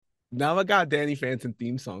Now I got Danny Phantom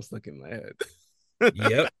theme song stuck in my head.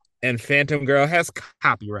 Yep. And Phantom Girl has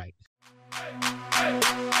copyright.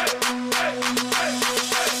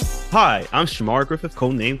 Hi, I'm Shamar Griffith,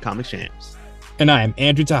 codenamed Comic Shams. And I am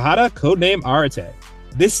Andrew Tejada, codename Arate.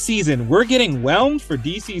 This season, we're getting whelmed for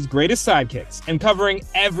DC's greatest sidekicks and covering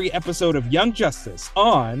every episode of Young Justice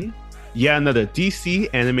on Yet another DC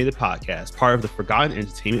animated podcast, part of the Forgotten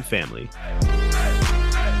Entertainment family.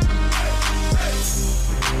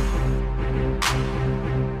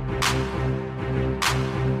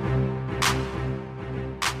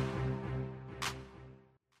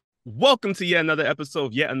 Welcome to yet another episode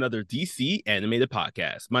of yet another DC animated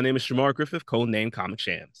podcast. My name is Shamar Griffith, codenamed Comic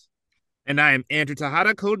Shams. And I am Andrew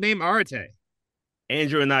Tejada, codename Arate.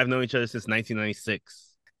 Andrew and I have known each other since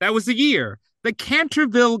 1996. That was the year the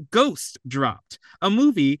Canterville Ghost dropped, a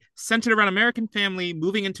movie centered around an American family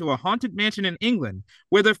moving into a haunted mansion in England,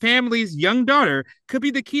 where their family's young daughter could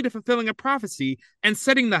be the key to fulfilling a prophecy and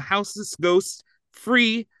setting the house's ghosts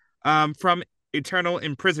free from eternal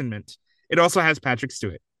imprisonment. It also has Patrick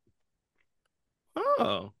Stewart.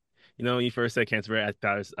 Oh, when you first said Canterbury, I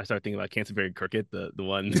started thinking about Canterbury Cricket, the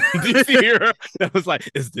one DC hero. I was like,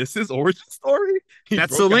 is this his origin story?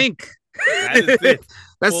 That's the link. That is it.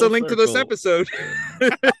 That's the link circle. to this episode.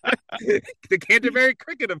 The Canterbury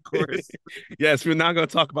Cricket, of course. Yes, we're not going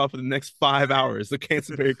to talk about for the next 5 hours the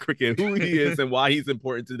Canterbury Cricket, who he is and why he's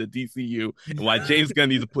important to the DCU, and why James Gunn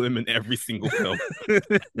needs to put him in every single film.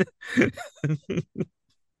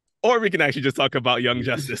 Or we can actually just talk about Young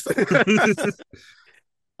Justice.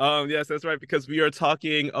 Yes, that's right, because we are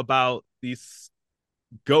talking about these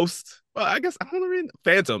ghosts. Well, I guess I don't know,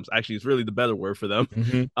 phantoms actually is really the better word for them.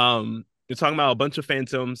 We're talking about a bunch of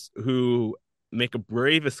phantoms who make a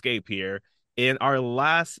brave escape here in our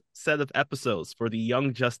last set of episodes for the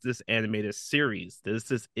Young Justice animated series.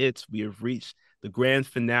 This is it. We have reached the grand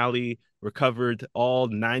finale. We covered all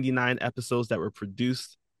 99 episodes that were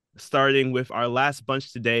produced, starting with our last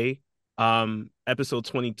bunch today. Episode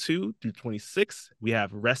 22 through 26, we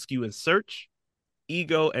have Rescue and Search,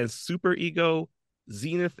 Ego and Super Ego,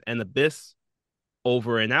 Zenith and Abyss,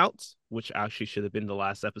 Over and Out, which actually should have been the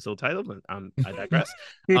last episode title, but I digress.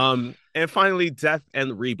 And finally, Death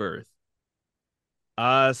and Rebirth.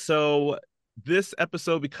 So this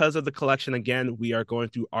episode, because of the collection, again, we are going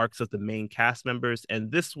through arcs of the main cast members,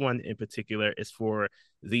 and this one in particular is for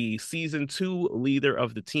the season 2 leader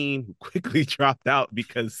of the team who quickly dropped out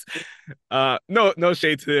because no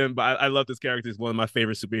shade to him, but I love this character. He's one of my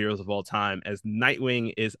favorite superheroes of all time, as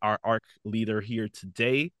Nightwing is our arc leader here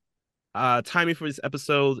today. Timing for this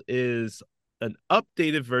episode is an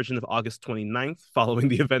updated version of August 29th, following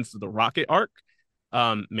the events of the Rocket arc.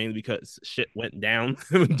 Mainly because shit went down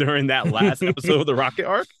during that last episode of the Rocket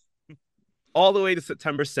arc, all the way to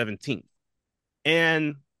September 17th.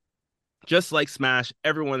 And just like Smash,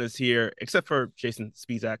 everyone is here except for Jason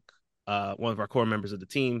Spizak, one of our core members of the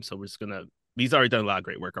team. So he's already done a lot of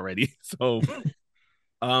great work already. So,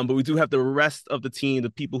 but we do have the rest of the team, the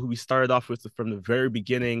people who we started off with from the very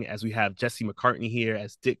beginning, as we have Jesse McCartney here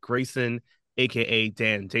as Dick Grayson, aka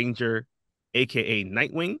Dan Danger, aka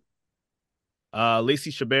Nightwing.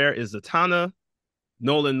 Lacey Chabert is Zatanna.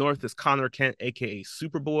 Nolan North is Connor Kent, aka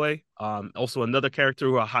Superboy. Also another character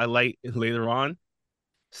who I'll highlight later on.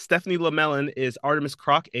 Stephanie Lamellin is Artemis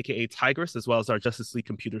Croc, aka Tigress, as well as our Justice League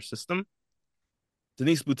computer system.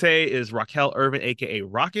 Denise Boutte is Raquel Irvin, aka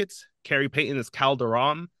Rocket. Carrie Payton is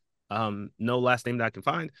Calderon. No last name that I can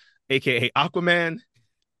find, aka Aquaman.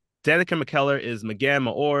 Danica McKellar is Megan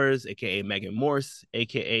Maors, aka Megan Morse,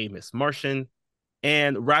 aka Miss Martian.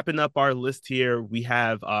 And wrapping up our list here, we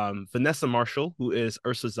have Vanessa Marshall, who is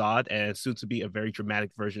Ursa Zod, and soon to be a very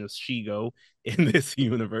dramatic version of Shigo in this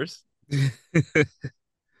universe.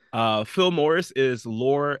 Phil Morris is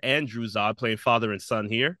Lore and Drew Zod, playing father and son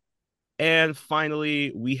here. And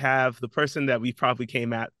finally, we have the person that we probably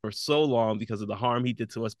came at for so long because of the harm he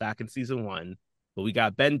did to us back in season 1. But we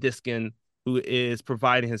got Ben Diskin, who is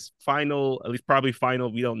providing his final, at least probably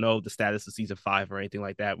final. We don't know the status of season 5 or anything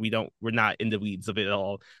like that. We're not in the weeds of it at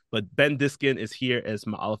all. But Ben Diskin is here as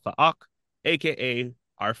Ma'alfa Ak, aka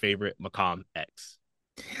our favorite Macomb X.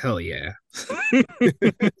 Hell yeah.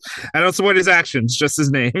 I don't support his actions, just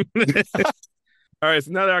his name. All right,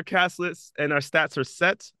 so now that our cast lists and our stats are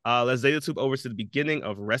set, let's data tube over to the beginning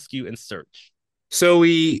of Rescue and Search. So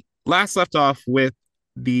we last left off with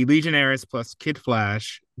the Legionnaires plus Kid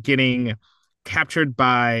Flash getting captured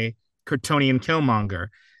by Kryptonian Killmonger.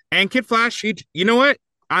 And Kid Flash, you know what?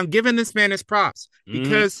 I'm giving this man his props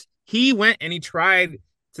because he went and he tried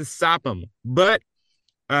to stop him. But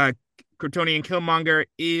Kryptonian Killmonger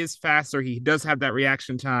is faster. He does have that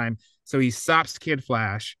reaction time. So he stops Kid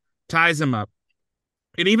Flash, ties him up.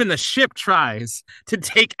 And even the ship tries to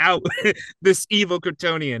take out this evil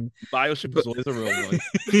Kryptonian. Bioship But is always a real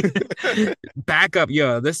one. back up,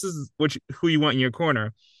 yo. This is who you want in your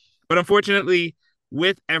corner. But unfortunately,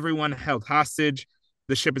 with everyone held hostage,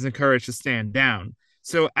 the ship is encouraged to stand down.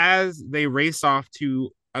 So as they race off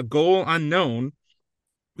to a goal unknown,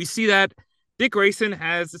 we see that Dick Grayson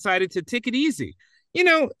has decided to take it easy.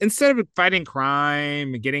 Instead of fighting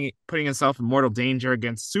crime and putting himself in mortal danger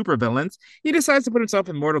against supervillains, he decides to put himself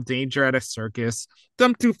in mortal danger at a circus,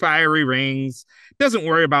 jump through fiery rings, doesn't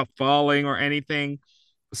worry about falling or anything.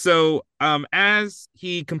 So, as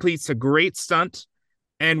he completes a great stunt,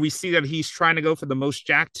 and we see that he's trying to go for the most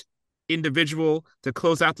jacked individual to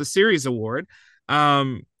close out the series award,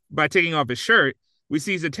 by taking off his shirt, we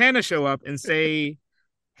see Zatanna show up and say,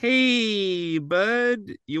 "Hey, bud,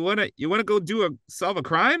 you wanna go solve a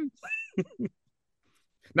crime?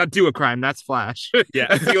 Not do a crime. That's Flash. Yeah.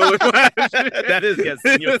 That's the old Flash. That is, yes,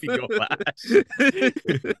 Senor Figo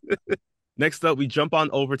Flash. Next up, we jump on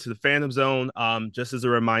over to the Phantom Zone. Just as a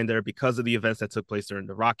reminder, because of the events that took place during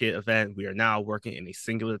the Rocket event, we are now working in a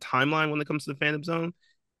singular timeline when it comes to the Phantom Zone.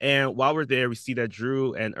 And while we're there, we see that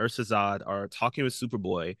Drew and Ursa Zod are talking with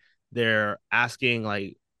Superboy. They're asking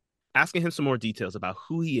him some more details about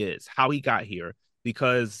who he is, how he got here,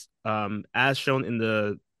 because as shown in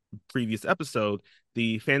the previous episode,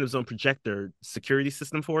 the Phantom Zone projector security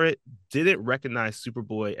system for it didn't recognize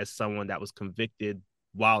Superboy as someone that was convicted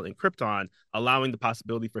while in Krypton, allowing the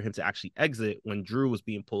possibility for him to actually exit when Drew was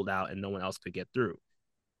being pulled out and no one else could get through.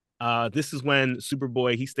 This is when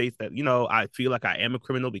Superboy, he states that, I feel like I am a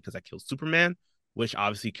criminal because I killed Superman, which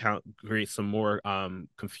obviously creates some more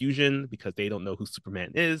confusion because they don't know who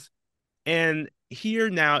Superman is. And here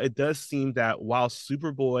now, it does seem that while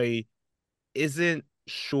Superboy isn't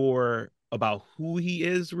sure about who he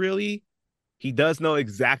is really, he does know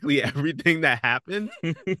exactly everything that happened.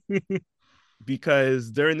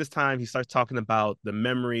 Because during this time, he starts talking about the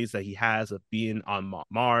memories that he has of being on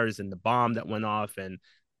Mars and the bomb that went off, and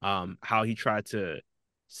how he tried to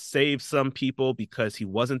save some people because he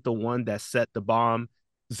wasn't the one that set the bomb.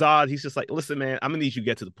 Zod, he's just like, listen, man, I'm gonna need you to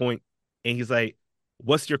get to the point. And he's like,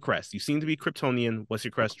 what's your crest? You seem to be Kryptonian. What's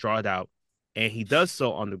your crest? Draw it out. And he does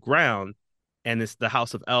so on the ground. And it's the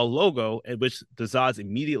House of L logo, in which the Zods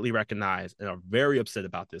immediately recognize and are very upset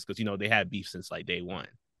about this because, they had beef since like day one.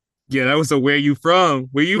 Yeah, that was a where you from?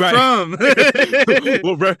 Where you Right. from?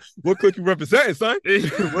 what clique you representing, son?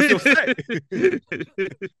 What's your set?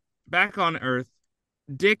 Back on Earth,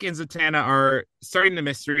 Dick and Zatanna are starting the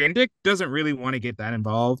mystery, and Dick doesn't really want to get that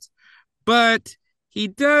involved, but he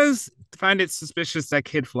does find it suspicious that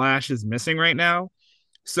Kid Flash is missing right now.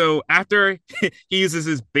 So after he uses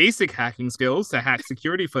his basic hacking skills to hack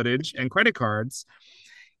security footage and credit cards,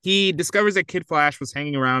 he discovers that Kid Flash was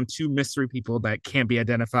hanging around two mystery people that can't be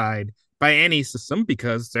identified by any system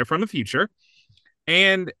because they're from the future,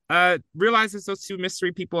 and realizes those two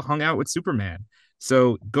mystery people hung out with Superman.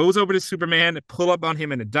 So goes over to Superman, pull up on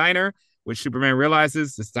him in a diner, which Superman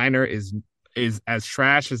realizes this diner is as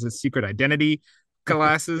trash as his secret identity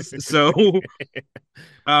glasses. So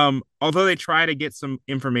although they try to get some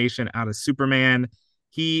information out of Superman,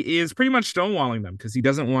 he is pretty much stonewalling them because he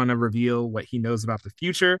doesn't want to reveal what he knows about the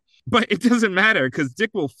future. But it doesn't matter because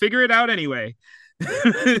Dick will figure it out anyway. We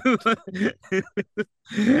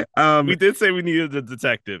did say we needed a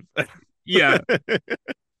detective. Yeah.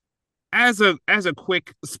 As a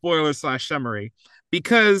quick spoiler / summary,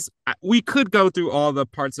 because we could go through all the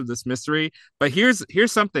parts of this mystery, but here's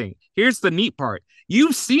something. Here's the neat part.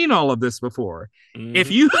 You've seen all of this before. Mm-hmm.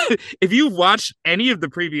 If you've watched any of the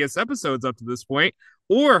previous episodes up to this point,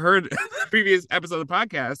 or heard the previous episode of the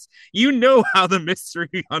podcast, you know how the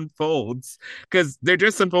mystery unfolds because they're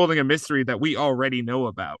just unfolding a mystery that we already know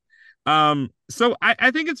about. So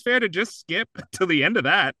I think it's fair to just skip to the end of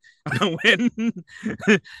that when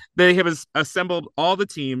they have assembled all the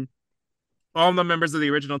team, all the members of the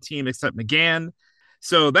original team except McGann.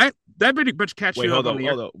 So that pretty much catches you up on the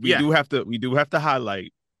hold on. We do have to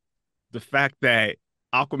highlight the fact that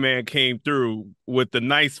Aquaman came through with the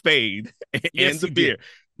nice fade and the beer.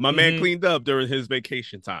 My man cleaned up during his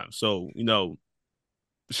vacation time. So,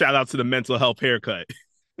 shout out to the mental health haircut.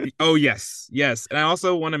 Oh, yes. And I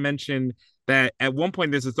also want to mention that at one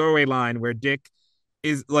point there's a throwaway line where Dick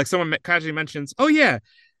is like, someone casually mentions, oh, yeah,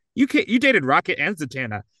 you dated Rocket and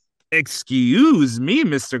Zatanna. Excuse me,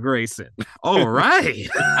 Mr. Grayson. All right.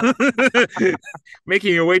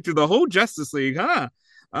 Making your way through the whole Justice League, huh?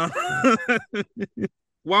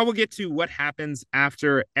 While we'll get to what happens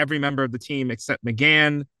after every member of the team except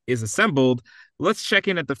McGann is assembled, let's check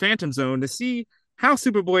in at the Phantom Zone to see how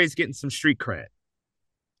Superboy is getting some street cred.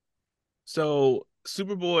 So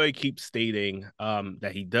Superboy keeps stating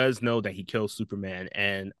that he does know that he killed Superman,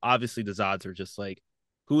 and obviously the Zods are just like,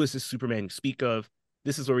 "Who is this Superman you speak of?"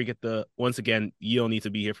 This is where we get the once again, you don't need to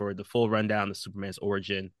be here for the full rundown of Superman's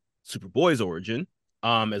origin, Superboy's origin,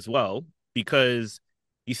 as well, because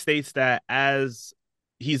he states that as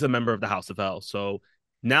he's a member of the House of L. So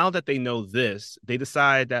now that they know this, they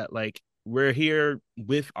decide that like we're here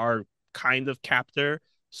with our kind of captor,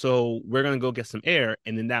 so we're gonna go get some air.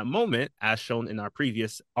 And in that moment, as shown in our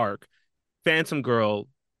previous arc, Phantom Girl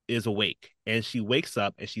is awake and she wakes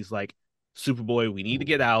up and she's like, Superboy, we need to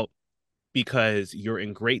get out because you're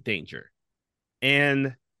in great danger.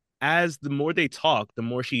 And as the more they talk, the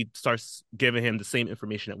more she starts giving him the same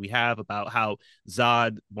information that we have about how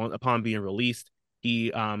Zod, upon being released,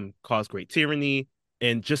 he caused great tyranny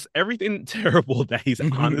and just everything terrible that he's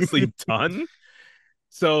honestly done.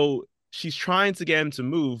 So she's trying to get him to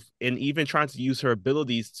move and even trying to use her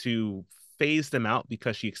abilities to phase them out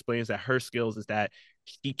because she explains that her skills is that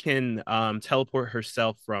she can teleport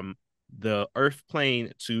herself from the Earth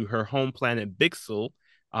plane to her home planet Bixel.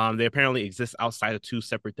 They apparently exist outside of two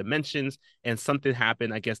separate dimensions, and something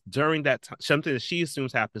happened, I guess, during that time. Something that she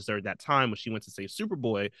assumes happens during that time when she went to save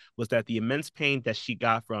Superboy was that the immense pain that she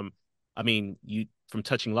got from, I mean, you from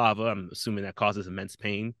touching lava. I'm assuming that causes immense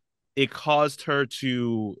pain. It caused her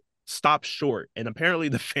to stop short. And apparently,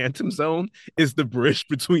 the Phantom Zone is the bridge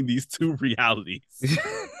between these two realities.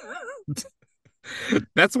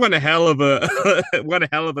 That's one hell of a one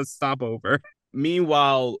hell of a stopover.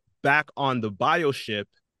 Meanwhile, back on the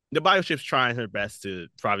bioship's trying her best to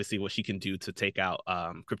probably see what she can do to take out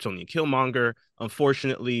Kryptonian Killmonger.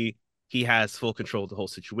 Unfortunately, he has full control of the whole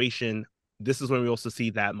situation. This is when we also see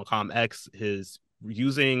that Macom X is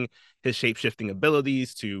using his shape-shifting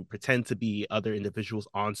abilities to pretend to be other individuals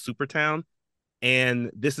on Supertown. And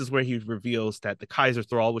this is where he reveals that the Kaiser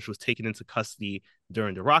Thrall, which was taken into custody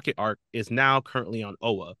during the Rocket arc, is now currently on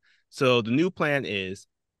Oa. So the new plan is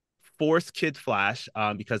force Kid Flash,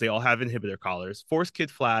 because they all have inhibitor collars, force Kid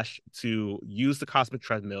Flash to use the cosmic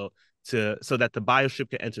treadmill to so that the bioship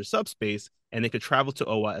can enter subspace and they could travel to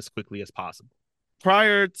Oa as quickly as possible.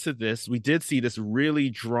 Prior to this, we did see this really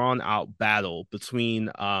drawn out battle between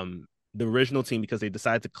the original team because they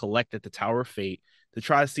decided to collect at the Tower of Fate to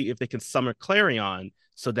try to see if they can summon Clarion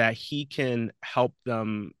so that he can help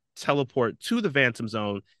them teleport to the Phantom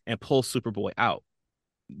Zone and pull Superboy out.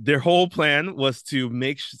 Their whole plan was to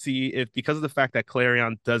see if, because of the fact that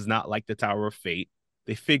Clarion does not like the Tower of Fate,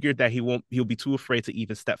 they figured that he'll be too afraid to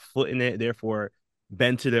even step foot in it, therefore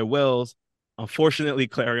bend to their wills. Unfortunately,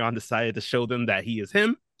 Clarion decided to show them that he is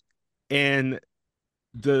him and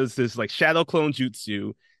does this like shadow clone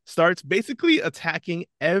jutsu, starts basically attacking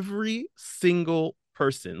every single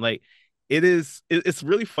person. Like it's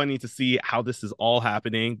really funny to see how this is all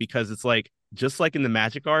happening because it's like just like in the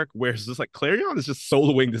Magic arc, where it's just like Clarion is just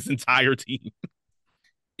soloing this entire team.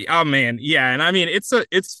 Oh man, yeah, and I mean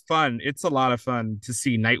it's fun. It's a lot of fun to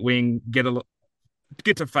see Nightwing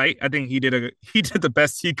get to fight. I think he did the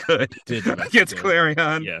best he could Did the best against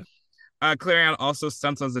Clarion. Yeah. Clarion also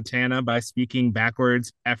stunts on Zatanna by speaking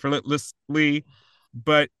backwards effortlessly.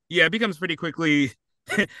 But yeah, it becomes pretty quickly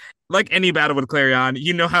like any battle with Clarion,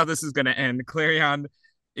 you know how this is going to end. Clarion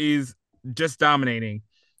is just dominating.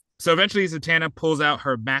 So eventually, Zatanna pulls out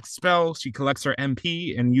her max spell. She collects her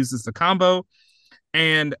MP and uses the combo.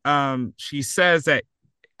 And she says that,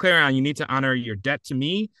 Clarion, you need to honor your debt to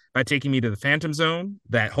me by taking me to the Phantom Zone.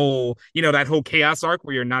 That whole chaos arc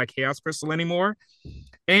where you're not a chaos crystal anymore.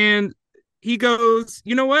 And he goes,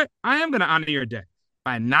 you know what? I am going to honor your debt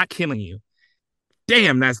by not killing you.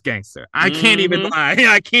 Damn, that's gangster. I can't even lie.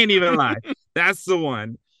 I can't even lie. That's the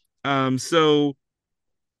one. So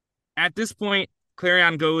at this point,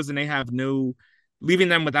 Clarion goes and they have leaving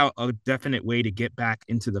them without a definite way to get back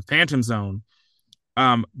into the Phantom Zone.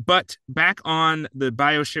 But back on the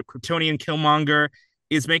bioship, Kryptonian Killmonger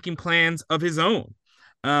is making plans of his own.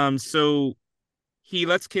 So he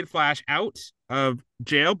lets Kid Flash out of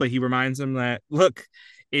jail, but he reminds him that, look,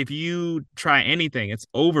 if you try anything, it's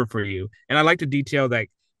over for you. And I like to detail that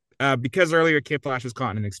because earlier Kid Flash was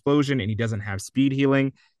caught in an explosion and he doesn't have speed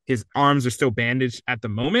healing, his arms are still bandaged at the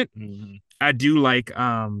moment. Mm-hmm. I do like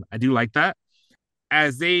that.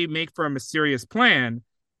 As they make for a mysterious plan,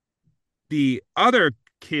 the other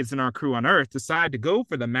kids in our crew on Earth decide to go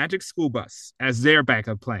for the magic school bus as their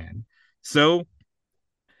backup plan. So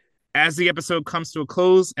as the episode comes to a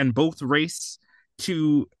close and both race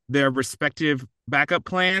to their respective backup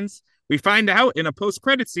plans, we find out in a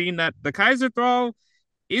post-credit scene that the Kaiser Thrall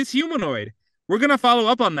is humanoid. we're gonna follow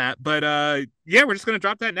up on that, but yeah, we're just gonna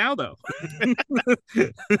drop that now though.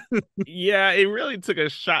 Yeah, it really took a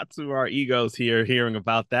shot to our egos here hearing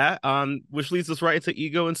about that. Which leads us right into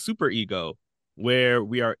ego and super ego, where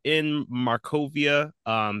we are in Markovia.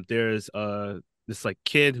 There's this like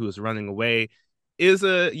kid who is running away, is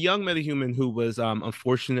a young metahuman who was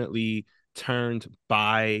unfortunately turned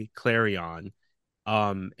by Clarion,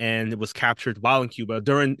 and it was captured while in Cuba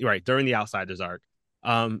during the Outsiders arc.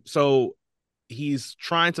 So he's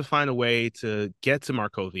trying to find a way to get to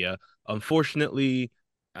Markovia. Unfortunately,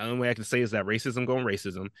 the only way I can say is that racism going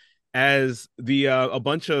racism. As the a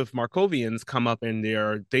bunch of Markovians come up and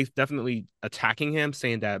they definitely attacking him,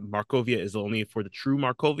 saying that Markovia is only for the true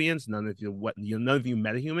Markovians, none of you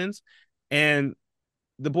metahumans. And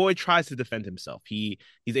the boy tries to defend himself. He's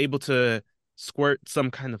able to squirt some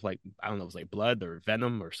kind of like, I don't know, it was like blood or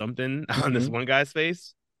venom or something on this Mm-hmm. one guy's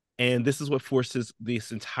face. And this is what forces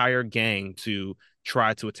this entire gang to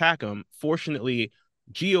try to attack him. Fortunately,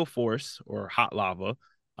 Geoforce or Hot Lava,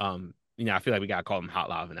 I feel like we gotta call him Hot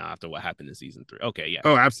Lava now after what happened in season 3. Okay, yeah.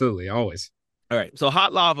 Oh, absolutely, always. All right. So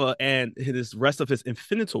Hot Lava and his rest of his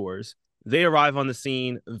Infinitors, they arrive on the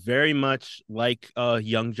scene very much like a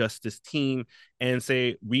Young Justice team and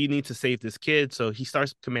say, we need to save this kid. So he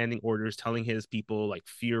starts commanding orders, telling his people like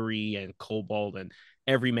Fury and Cobalt and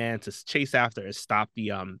every man to chase after and stop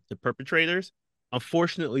the perpetrators.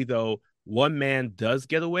 Unfortunately, though, one man does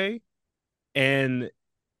get away and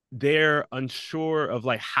they're unsure of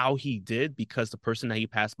like how he did because the person that he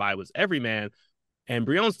passed by was Everyman, and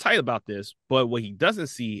Brion's tight about this, but what he doesn't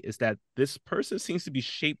see is that this person seems to be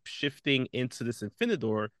shape shifting into this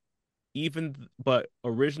Infinidor, but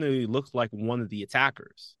originally looked like one of the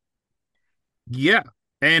attackers. Yeah,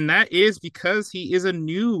 and that is because he is a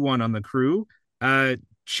new one on the crew. Uh,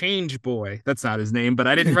 Change Boy. That's not his name, but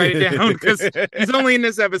I didn't write it down because he's only in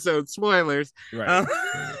this episode. Spoilers. Right. Uh,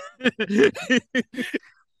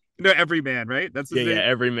 no, every man, right? That's his Yeah, name.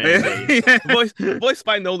 every man. Yeah. Voiced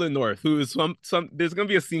by Nolan North, who is some. There's gonna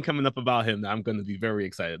be a scene coming up about him that I'm gonna be very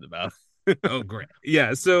excited about. Oh, great.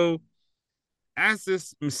 Yeah. So as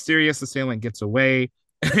this mysterious assailant gets away,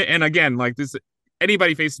 and again, like this,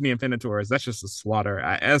 anybody facing the Infinitors, that's just a slaughter.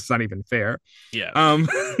 That's not even fair. Yeah. Um,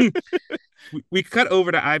 we cut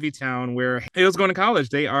over to Ivy Town where Hale's going to college.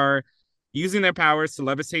 They are using their powers to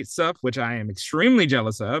levitate stuff, which I am extremely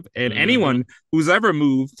jealous of. And Mm-hmm. anyone who's ever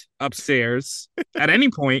moved upstairs at any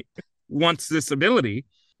point wants this ability.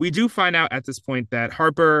 We do find out at this point that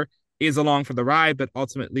Harper is along for the ride, but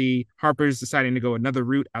ultimately Harper's deciding to go another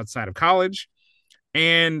route outside of college.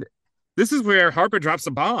 And this is where Harper drops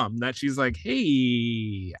a bomb that she's like,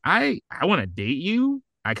 "Hey, I want to date you.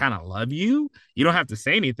 I kind of love you. You don't have to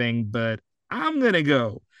say anything, but I'm gonna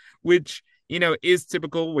go," which is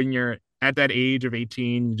typical when you're at that age of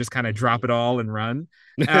 18. You just kind of drop it all and run.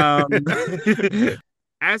 Um,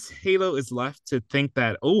 as Halo is left to think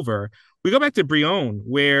that over, we go back to Brion,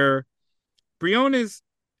 where Brion is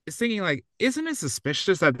thinking like, isn't it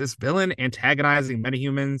suspicious that this villain antagonizing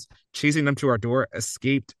metahumans, chasing them to our door,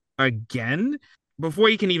 escaped again? Before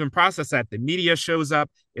you can even process that, the media shows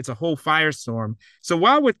up. It's a whole firestorm. So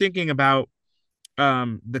while we're thinking about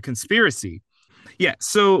the conspiracy, yeah,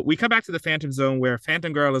 so we come back to the Phantom Zone where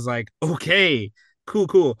Phantom Girl is like, okay, cool,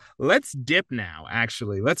 cool. Let's dip now,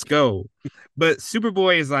 actually. Let's go. But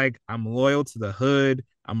Superboy is like, I'm loyal to the hood.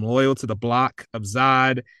 I'm loyal to the block of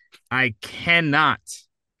Zod. I cannot,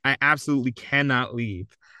 I absolutely cannot leave.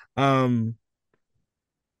 Um,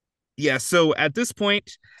 yeah, so at this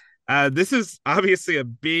point, this is obviously a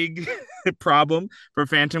big problem for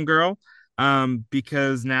Phantom Girl.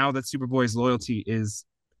 Because now that Superboy's loyalty is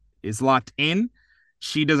locked in.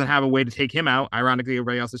 She doesn't have a way to take him out. Ironically,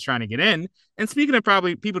 everybody else is trying to get in. And speaking of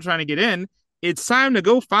probably people trying to get in, it's time to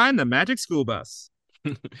go find the magic school bus.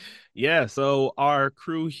 Yeah, so our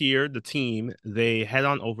crew here, the team, they head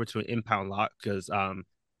on over to an impound lot because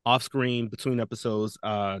off screen between episodes,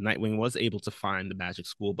 Nightwing was able to find the magic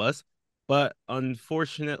school bus. But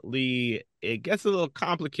unfortunately, it gets a little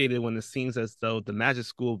complicated when it seems as though the magic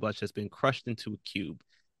school bus has been crushed into a cube.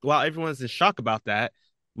 While everyone's in shock about that,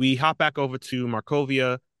 we hop back over to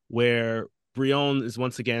Markovia, where Brion is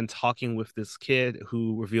once again talking with this kid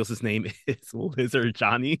who reveals his name is Lizard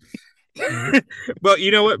Johnny. Well,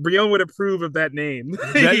 you know what? Brion would approve of that name.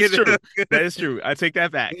 That is true. That is true. I take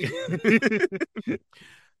that back.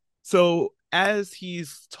 So as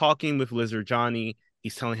he's talking with Lizard Johnny,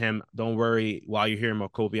 he's telling him, "Don't worry. While you're here in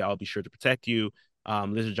Markovia, I'll be sure to protect you."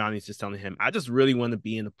 Lizard Johnny's just telling him, "I just really want to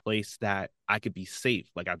be in a place that I could be safe.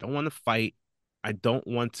 Like I don't want to fight. I don't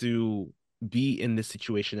want to be in this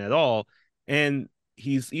situation at all." And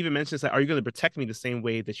he's even mentions that, are you going to protect me the same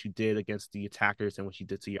way that you did against the attackers and what you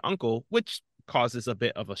did to your uncle, which causes a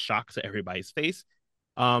bit of a shock to everybody's face.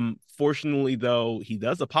 Fortunately, though, he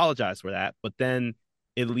does apologize for that, but then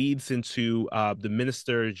it leads into the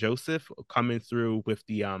minister Joseph coming through with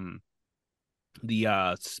the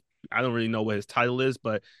I don't really know what his title is,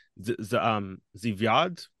 but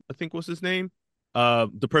Zivyad, I think was his name.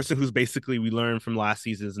 The person who's basically, we learned from last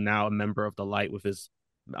season, is now a member of the Light with his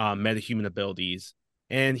metahuman abilities,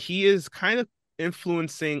 and he is kind of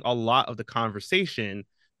influencing a lot of the conversation,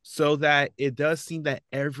 so that it does seem that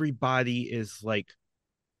everybody is like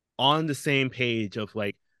on the same page of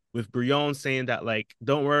like, with Brion saying that like,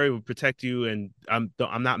 don't worry, we'll protect you, and I'm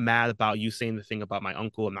not mad about you saying the thing about my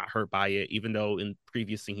uncle. I'm not hurt by it, even though in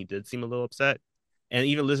previous scene he did seem a little upset. And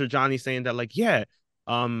even Lizard Johnny saying that like, yeah,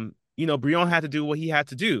 Brion had to do what he had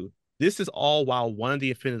to do. This is all while one of the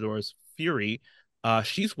Infinitors, Fury,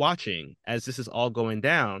 she's watching as this is all going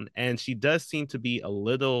down, and she does seem to be a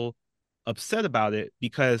little upset about it,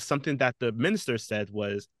 because something that the minister said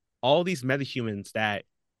was, all these metahumans that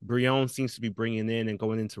Brion seems to be bringing in and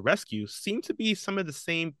going into rescue seem to be some of the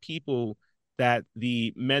same people that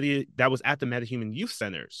was at the Metahuman Youth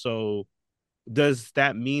Center. So does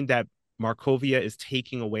that mean that Markovia is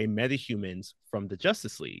taking away metahumans from the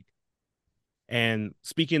Justice League? And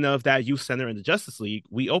speaking of that youth center in the Justice League,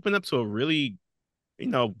 we open up to a really,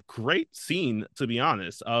 great scene, to be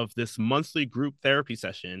honest, of this monthly group therapy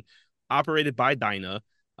session operated by Dinah.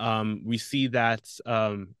 We see that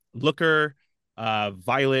Looker,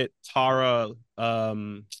 Violet, Tara,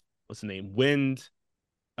 what's the name, Wind,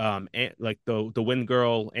 and like the Wind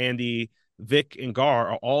Girl, Andy, Vic, and Gar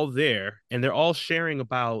are all there, and they're all sharing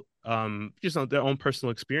about just their own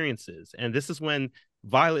personal experiences. And this is when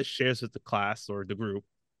Violet shares with the class or the group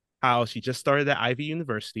how she just started at Ivy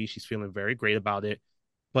University. She's feeling very great about it,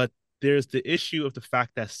 but there's the issue of the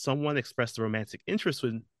fact that someone expressed a romantic interest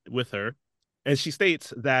with her, and she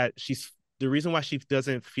states that the reason why she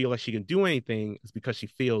doesn't feel like she can do anything is because she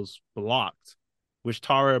feels blocked, which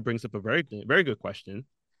Tara brings up a very, very good question.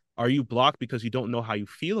 Are you blocked because you don't know how you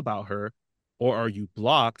feel about her, or are you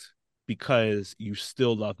blocked because you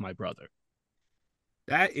still love my brother?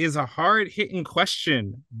 That is a hard hitting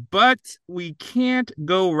question, but we can't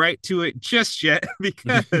go right to it just yet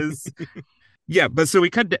because, yeah, but so we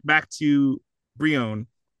cut back to Brion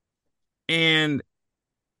and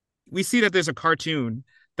we see that there's a cartoon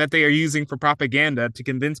that they are using for propaganda to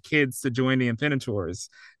convince kids to join the Infinitors.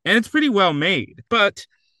 And it's pretty well made. But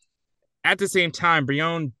at the same time,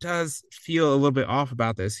 Brion does feel a little bit off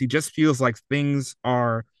about this. He just feels like things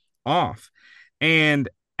are off. And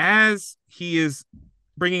as he is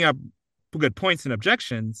bringing up good points and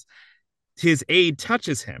objections, his aide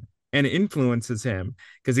touches him and influences him.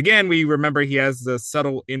 Because again, we remember he has the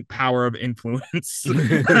subtle power of influence.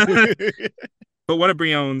 But one of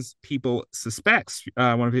Brion's people suspects,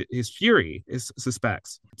 one of his Fury is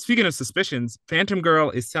suspects. Speaking of suspicions, Phantom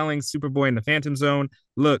Girl is telling Superboy in the Phantom Zone,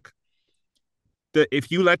 look,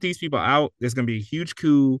 if you let these people out, there's going to be a huge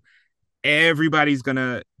coup. Everybody's going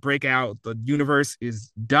to break out. The universe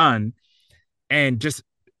is done. And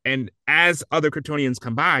as other Kryptonians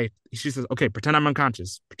come by, she says, okay, pretend I'm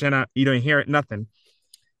unconscious. Pretend you don't hear it, nothing.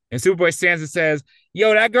 And Superboy stands and says,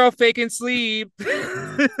 yo, that girl faking sleep.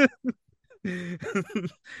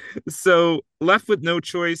 So left with no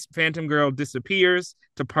choice, Phantom Girl disappears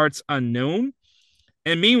to parts unknown.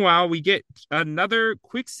 And meanwhile, we get another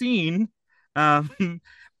quick scene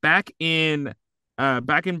back in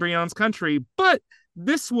Brion's country, but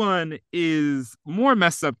this one is more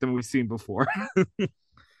messed up than we've seen before.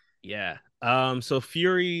 Yeah. So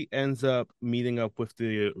Fury ends up meeting up with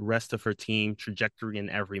the rest of her team, Trajectory and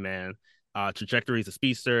Everyman. Trajectory is a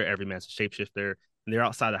speedster, Everyman's a shapeshifter, and they're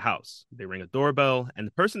outside the house. They ring a doorbell, and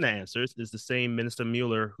the person that answers is the same Minister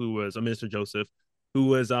Mueller, Minister Joseph, who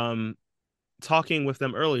was talking with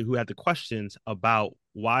them earlier, who had the questions about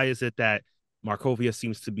why is it that Markovia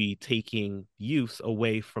seems to be taking youth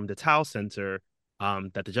away from the Tau Center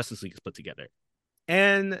that the Justice League has put together.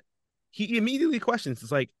 And he immediately questions,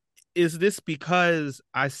 it's like, is this because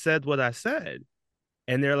I said what I said?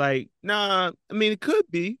 And they're like, nah, I mean, it could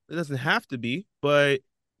be. It doesn't have to be. But,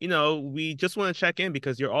 we just want to check in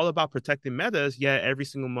because you're all about protecting metas, yet every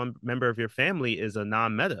single member of your family is a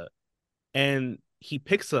non-meta. And he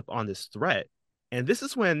picks up on this threat. And this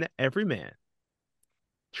is when Everyman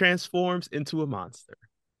transforms into a monster.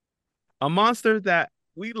 A monster that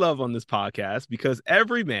we love on this podcast because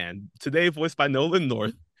Everyman, today voiced by Nolan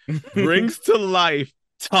North, brings to life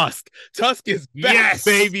Tusk. Tusk is back, yes,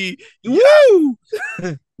 baby. Woo!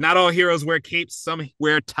 Not all heroes wear capes, some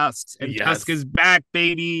wear tusks, and Tusk Yes. is back,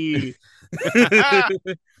 baby.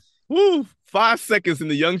 Woo! 5 seconds in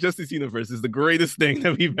the Young Justice universe is the greatest thing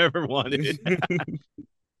that we've ever wanted.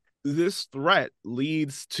 This threat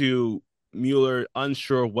leads to Mueller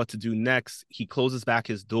unsure what to do next. He closes back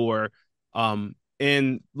his door.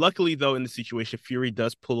 And luckily, though, in the situation, Fury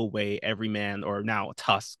does pull away every man, or now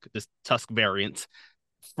Tusk, this Tusk variant,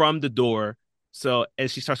 from the door. So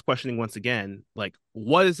as she starts questioning once again, like,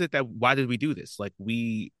 what is it that, why did we do this? Like,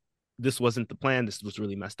 this wasn't the plan. This was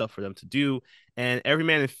really messed up for them to do. And every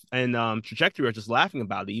man and Trajectory are just laughing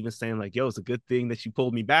about it, even saying like, yo, it's a good thing that you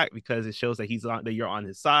pulled me back because it shows that that you're on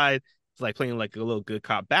his side. It's like playing like a little good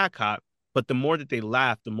cop, bad cop. But the more that they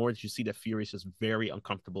laugh, the more that you see that Fury is just very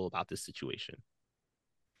uncomfortable about this situation.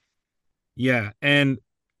 Yeah, and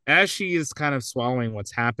as she is kind of swallowing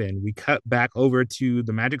what's happened, we cut back over to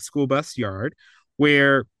the Magic School Bus yard,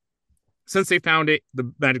 where since they found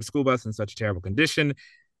the Magic School Bus in such a terrible condition,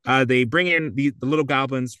 they bring in the little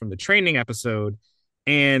goblins from the training episode,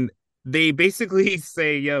 and they basically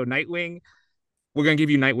say, "Yo, Nightwing, we're gonna give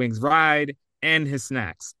you Nightwing's ride and his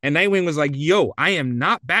snacks." And Nightwing was like, "Yo, I am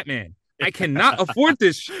not Batman. I cannot afford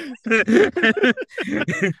this."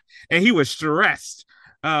 And he was stressed.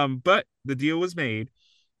 But the deal was made.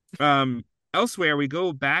 Um, Elsewhere, we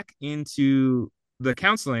go back into the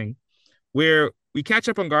counseling where we catch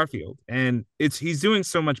up on Garfield, and it's he's doing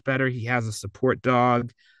so much better. He has a support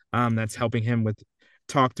dog that's helping him with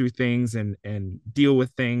talk through things and deal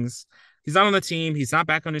with things. He's not on the team. He's not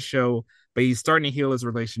back on his show, but he's starting to heal his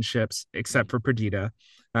relationships, except for Perdita.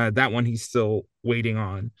 That one he's still waiting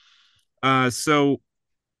on. So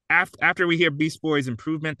after we hear Beast Boy's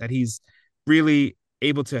improvement, that he's really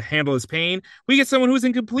able to handle his pain, we get someone who's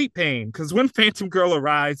in complete pain because when Phantom Girl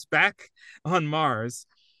arrives back on Mars,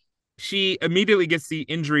 she immediately gets the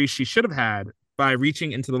injury she should have had by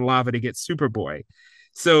reaching into the lava to get Superboy.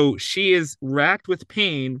 So she is racked with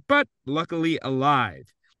pain, but luckily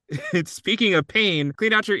alive. Speaking of pain,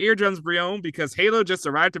 clean out your eardrums, Brion, because Halo just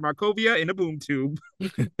arrived to Markovia in a boom tube.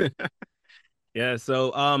 Yeah,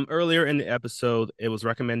 so earlier in the episode, it was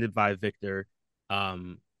recommended by Victor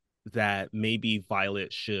um that maybe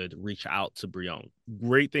Violet should reach out to Brion.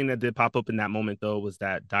 Great thing that did pop up in that moment though was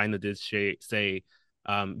that Dinah did say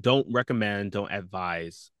don't recommend, don't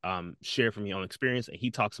advise, share from your own experience. And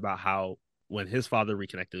he talks about how when his father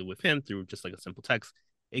reconnected with him through just like a simple text,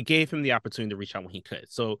 it gave him the opportunity to reach out when he could.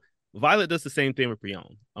 So Violet does the same thing with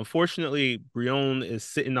Brion. Unfortunately, Brion is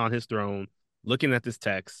sitting on his throne looking at this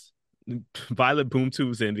text. Violet boom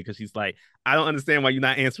tubes in because she's like, I don't understand why you're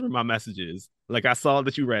not answering my messages. Like, I saw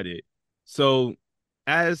that you read it. So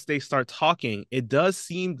as they start talking, it does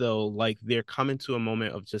seem though like they're coming to a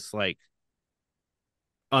moment of just like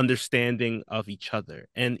understanding of each other.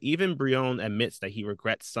 And even Brion admits that he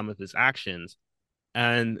regrets some of his actions.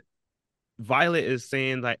 And Violet is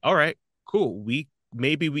saying, like, all right, cool.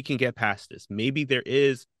 Maybe we can get past this. Maybe there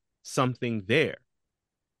is something there.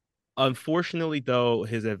 Unfortunately, though,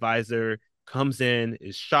 his advisor comes in,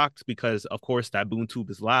 is shocked because, of course, that boom tube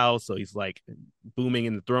is loud. So he's like, booming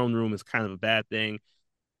in the throne room is kind of a bad thing.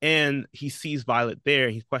 And he sees Violet there.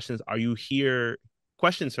 He questions, are you here?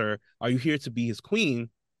 Questions her, are you here to be his queen?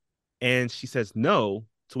 And she says no,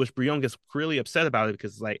 to which Brion gets really upset about it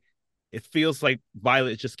because, like, it feels like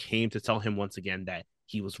Violet just came to tell him once again that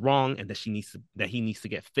he was wrong and that he needs to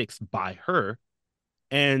get fixed by her.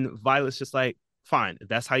 And Violet's just like, fine, if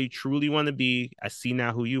that's how you truly want to be, I see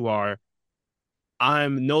now who you are.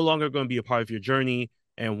 I'm no longer going to be a part of your journey.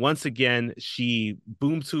 And once again, she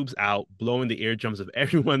boom tubes out, blowing the eardrums of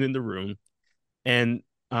everyone in the room. And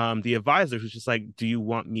the advisor, who's just like, do you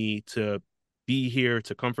want me to be here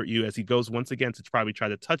to comfort you? As he goes once again to probably try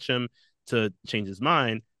to touch him to change his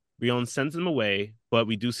mind, Brion sends him away. But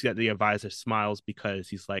we do see that the advisor smiles because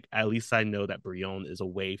he's like, at least I know that Brion is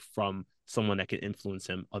away from someone that can influence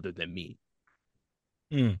him other than me.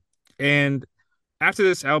 Mm. And after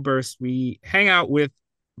this outburst, we hang out with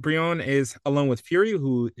Brion is alone with Fury,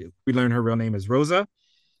 who we learn her real name is Rosa.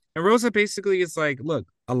 And Rosa basically is like,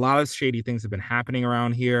 look, a lot of shady things have been happening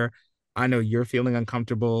around here. I know you're feeling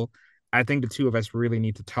uncomfortable. I think the two of us really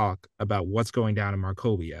need to talk about what's going down in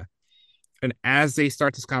Markovia. And as they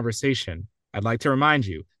start this conversation, I'd like to remind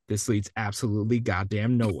you this leads absolutely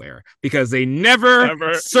goddamn nowhere because they never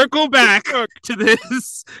Ever. circle back to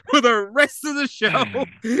this for the rest of the show.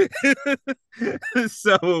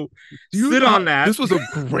 So sit on that. This was a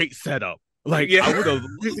great setup. Like, Yeah. I would have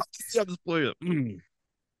loved to see how this played out.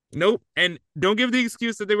 Nope. And don't give the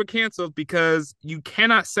excuse that they were canceled because you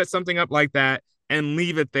cannot set something up like that and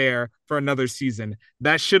leave it there for another season.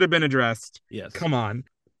 That should have been addressed. Yes. Come on.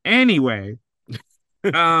 Anyway,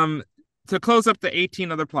 Um, to close up the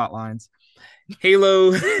 18 other plot lines,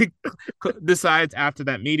 Halo decides after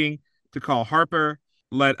that meeting to call Harper,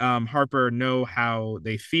 let Harper know how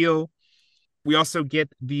they feel. We also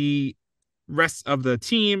get the rest of the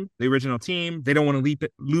team, the original team. They don't want to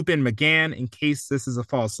loop in McGann in case this is a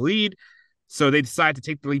false lead. So they decide to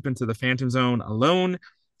take the leap into the Phantom Zone alone.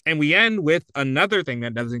 And we end with another thing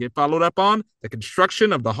that doesn't get followed up on the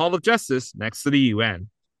construction of the Hall of Justice next to the UN.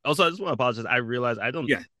 Also, I just want to apologize. I realized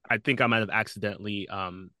Yeah. I think I might have accidentally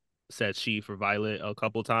said she for Violet a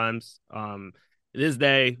couple times. It is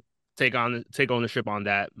they take ownership on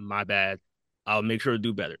that. My bad. I'll make sure to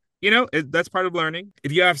do better. That's part of learning.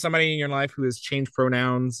 If you have somebody in your life who has changed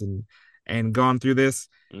pronouns and gone through this,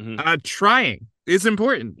 Mm-hmm. trying is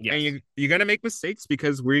important. And Yes. you're gonna make mistakes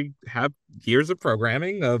because we have years of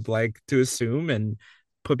programming of like to assume and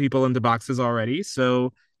put people into boxes already.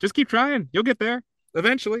 So just keep trying. You'll get there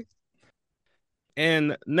eventually.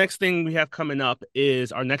 And next thing we have coming up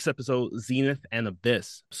is our next episode, Zenith and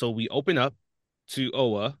Abyss. So we open up to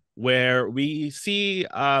Oa, where we see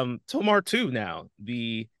Tomar 2 now,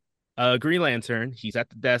 the Green Lantern. He's at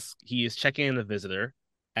the desk. He is checking in the visitor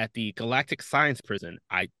at the Galactic Science Prison.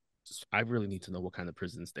 I really need to know what kind of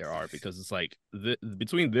prisons there are because it's like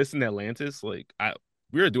between this and Atlantis, like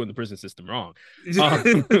we are doing the prison system wrong.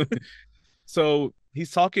 Um, so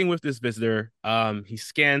he's talking with this visitor. He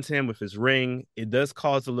scans him with his ring. It does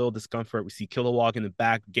cause a little discomfort. We see Kilowog in the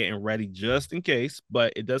back getting ready just in case,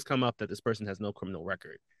 but it does come up that this person has no criminal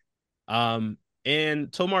record. Um,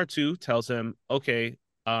 and Tomar 2 tells him, okay,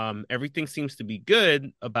 everything seems to be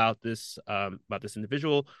good about this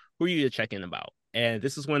individual. Who are you to check in about? And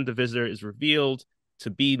this is when the visitor is revealed to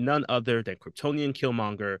be none other than Kryptonian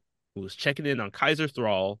Killmonger, who is checking in on Kaiser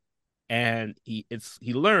Thrall, and he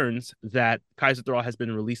learns that Kaiser Thrall has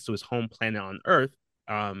been released to his home planet on Earth.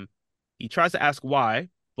 He tries to ask why,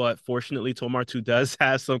 but fortunately, Tomar 2 does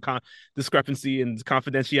have some discrepancy and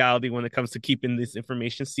confidentiality when it comes to keeping this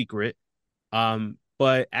information secret.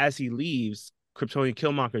 But as he leaves, Kryptonian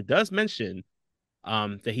Killmonger does mention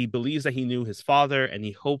that he believes that he knew his father and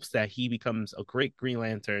he hopes that he becomes a great Green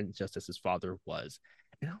Lantern just as his father was.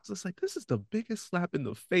 And I was just like, this is the biggest slap in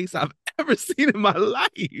the face I've ever seen in my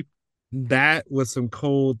life. That was some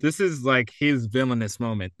cold. This is like his villainous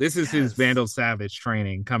moment. This is his Yes. Vandal Savage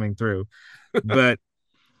training coming through. But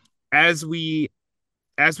as we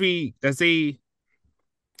as they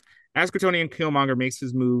as Kryptonian Killmonger makes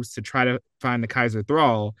his moves to try to find the Kaiser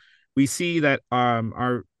Thrall, we see that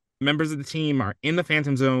our members of the team are in the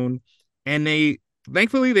Phantom Zone, and they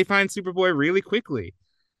thankfully they find Superboy really quickly.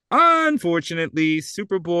 Unfortunately,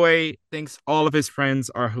 Superboy thinks all of his friends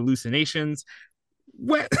are hallucinations.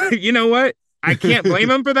 What you know what? I can't blame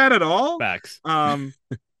him for that at all. Facts. Um,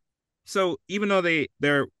 so even though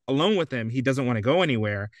they're alone with him, he doesn't want to go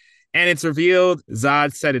anywhere. And it's revealed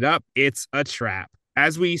Zod set it up. It's a trap.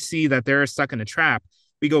 As we see that they're stuck in a trap,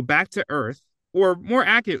 we go back to Earth, or more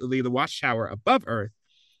accurately, the Watchtower above Earth,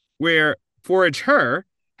 where Forage Her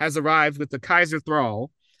has arrived with the Kaiser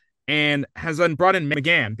Thrall and has brought in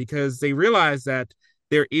McGann because they realize that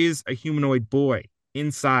there is a humanoid boy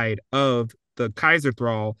inside of the Kaiser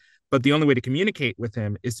Thrall, but the only way to communicate with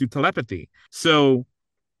him is through telepathy. So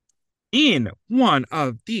in one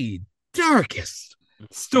of the darkest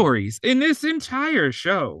stories in this entire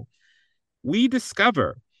show, we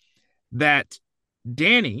discover that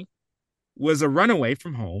Danny was a runaway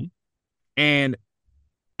from home. And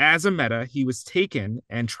as a meta, he was taken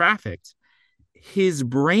and trafficked. His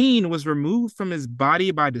brain was removed from his body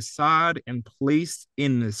by Desaad and placed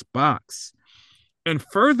in this box. And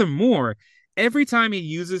furthermore, every time he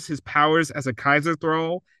uses his powers as a Kaiser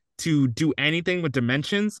Thrall to do anything with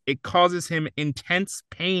dimensions, it causes him intense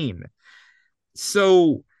pain.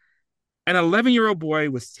 So, an 11-year-old boy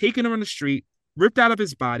was taken on the street, ripped out of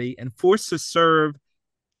his body, and forced to serve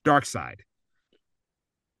Darkseid.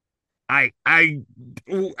 I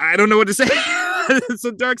don't know what to say. It's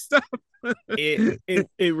some dark stuff. It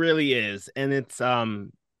really is. And it's a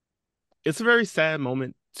very sad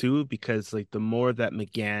moment too, because like the more that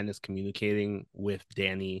McGann is communicating with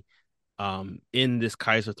Danny in this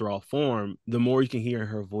Kaiser Thrall form, the more you can hear in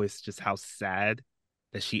her voice just how sad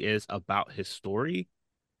that she is about his story.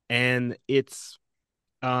 And it's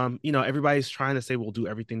everybody's trying to say we'll do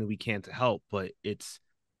everything that we can to help, but it's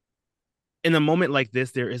in a moment like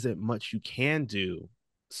this, there isn't much you can do.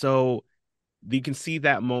 So you can see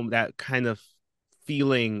that moment, that kind of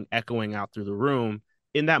feeling echoing out through the room.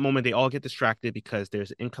 In that moment, they all get distracted because there's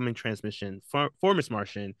an incoming transmission for Miss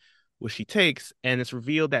Martian, which she takes, and it's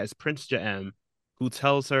revealed that it's Prince Jem, who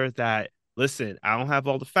tells her that, listen, I don't have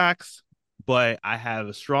all the facts, but I have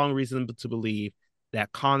a strong reason to believe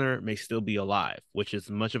that Connor may still be alive, which is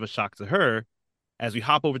much of a shock to her as we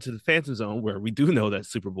hop over to the Phantom Zone, where we do know that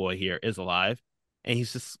Superboy here is alive. And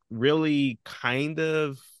he's just really kind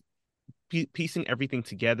of piecing everything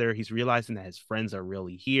together. He's realizing that his friends are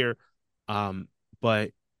really here.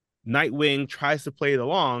 But Nightwing tries to play it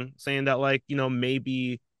along, saying that, like,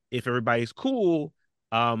 maybe if everybody's cool,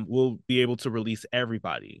 we'll be able to release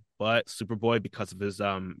everybody. But Superboy, because of his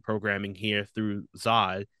programming here through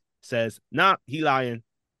Zod, says, nah, he lying.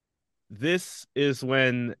 This is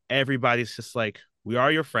when everybody's just like, we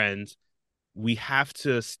are your friends. We have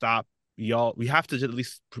to stop y'all. We have to at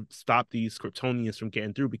least stop these Kryptonians from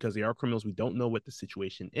getting through because they are criminals. We don't know what the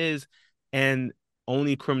situation is, and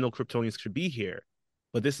only criminal Kryptonians should be here.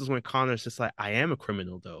 But this is when Connor's just like, I am a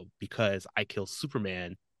criminal though because I killed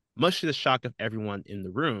Superman, much to the shock of everyone in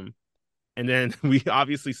the room. And then we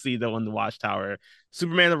obviously see that on the watchtower,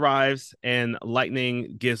 Superman arrives and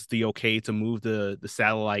Lightning gives the okay to move the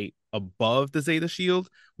satellite above the Zeta Shield,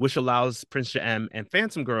 which allows Prince M and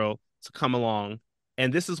Phantom Girl to come along.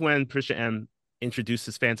 And this is when Prince M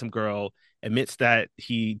introduces Phantom Girl, admits that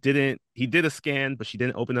he did a scan, but she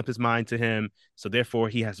didn't open up his mind to him. So therefore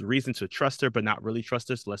he has a reason to trust her, but not really trust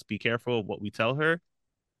her. So let's be careful of what we tell her.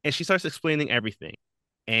 And she starts explaining everything.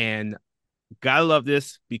 And gotta love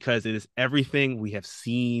this because it is everything we have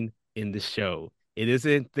seen in the show. It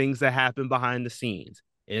isn't things that happen behind the scenes.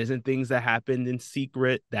 It isn't things that happened in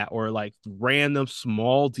secret that or like random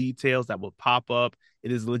small details that will pop up.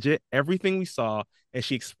 It is legit everything we saw, and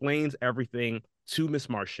she explains everything to Miss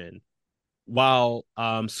Martian. While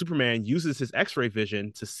Superman uses his X-ray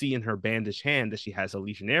vision to see in her bandaged hand that she has a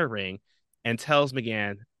Legionnaire ring, and tells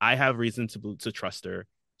McGann, "I have reason to trust her.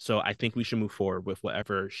 So I think we should move forward with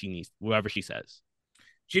whatever she needs, whatever she says."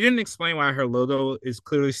 She didn't explain why her logo is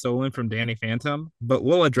clearly stolen from Danny Phantom, but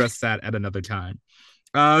we'll address that at another time.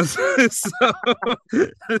 So,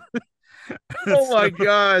 Oh so my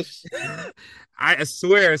gosh. I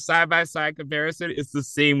swear, side by side comparison, it's the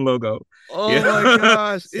same logo. Oh my Yeah,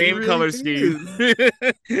 gosh. It same really color scheme. is.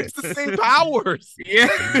 It's the same powers. Yeah,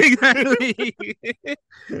 exactly.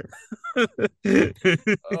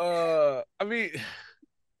 I mean,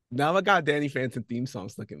 now I got Danny Phantom theme song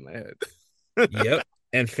stuck in my head. Yep.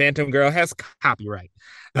 And Phantom Girl has copyright.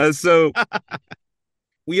 So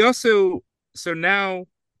we also so now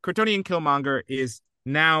Kryptonian Killmonger is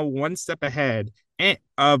now one step ahead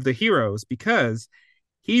of the heroes because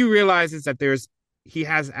he realizes that he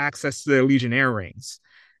has access to the Legionnaire rings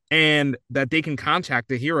and that they can contact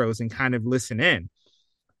the heroes and kind of listen in.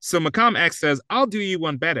 So Macom X says, I'll do you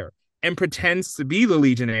one better, and pretends to be the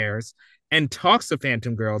Legionnaires and talks to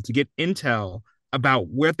Phantom Girl to get intel about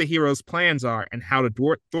what the heroes' plans are and how to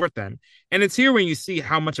thwart them. And it's here when you see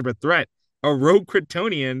how much of a threat a rogue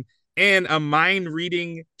Kryptonian and a mind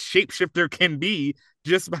reading shapeshifter can be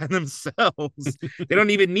just by themselves. They don't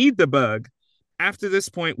even need the bug. After this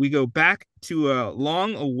point, we go back to a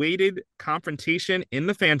long awaited confrontation in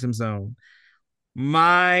the Phantom Zone.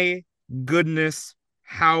 My goodness,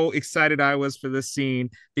 how excited I was for this scene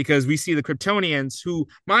because we see the Kryptonians who,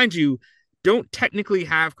 mind you, don't technically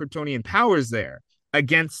have Kryptonian powers there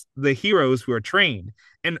against the heroes who are trained.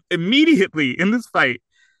 And immediately in this fight,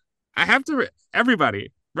 I have to,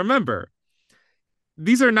 everybody, remember,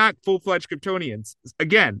 these are not full-fledged Kryptonians.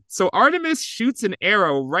 Again, so Artemis shoots an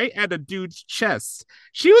arrow right at a dude's chest.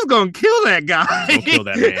 She was going to kill that guy. Don't kill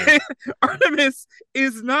that man. Artemis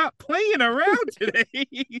is not playing around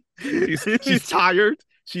today. She's tired.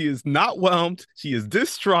 She is not whelmed. She is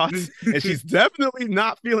distraught, and she's definitely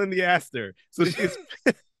not feeling the Aster. So she's.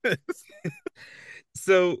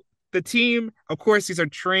 So the team, of course, these are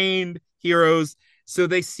trained heroes, so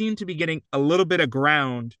they seem to be getting a little bit of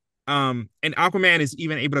ground. And Aquaman is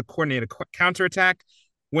even able to coordinate a counterattack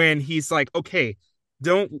when he's like, okay,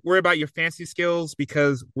 don't worry about your fancy skills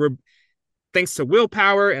because thanks to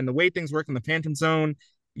willpower and the way things work in the Phantom Zone,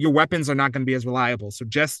 your weapons are not going to be as reliable. So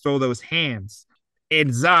just throw those hands.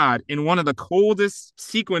 And Zod, in one of the coldest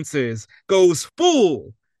sequences, goes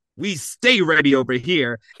full. We stay ready over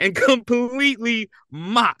here and completely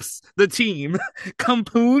mops the team.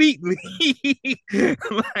 Completely.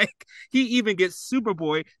 Like, he even gets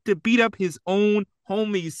Superboy to beat up his own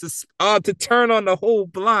homies to turn on the whole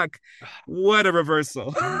block. What a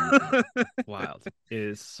reversal. Wild. It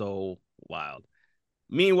is so wild.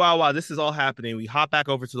 Meanwhile, while this is all happening, we hop back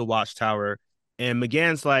over to the watchtower, and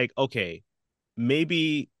McGann's like, okay,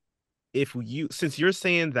 maybe since you're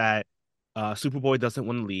saying that Superboy doesn't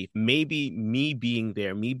want to leave, maybe me being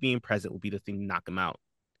there, me being present will be the thing to knock him out.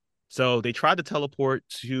 So they tried to teleport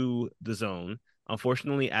to the zone.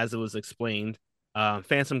 Unfortunately, as it was explained,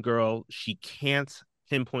 Phantom Girl, she can't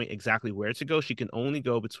pinpoint exactly where to go. She can only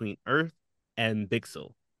go between Earth and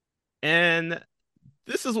Bixel. And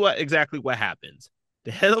this is what happens.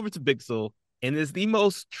 They head over to Bixel, and it's the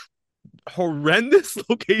most horrendous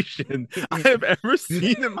location I have ever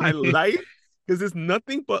seen in my life, because there's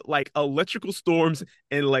nothing but like electrical storms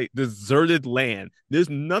and like deserted land. There's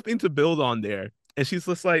nothing to build on there. And she's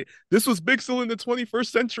just like, this was Bixel in the 21st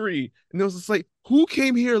century. And it was just like, who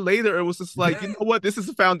came here later? It was just like, you know what? This is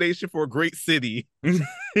a foundation for a great city.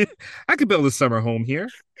 I could build a summer home here.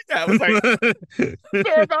 Yeah, I was like,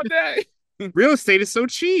 sorry about that. Real estate is so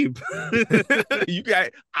cheap.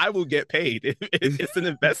 I will get paid. It's an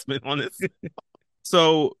investment on this.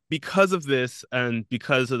 So because of this, and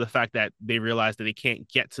because of the fact that they realize that they can't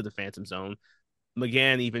get to the Phantom Zone,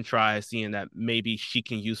 McGann even tries seeing that maybe she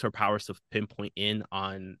can use her powers to pinpoint in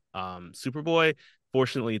on Superboy.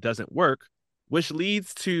 Fortunately, it doesn't work, which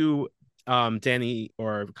leads to Danny,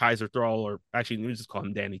 or Kaiser Thrall, or actually, let me just call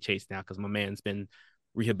him Danny Chase now because my man's been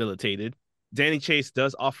rehabilitated. Danny Chase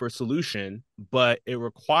does offer a solution, but it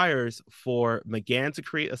requires for McGann to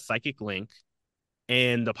create a psychic link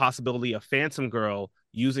and the possibility of Phantom Girl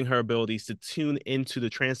using her abilities to tune into the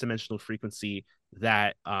transdimensional frequency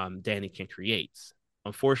that Danny can create.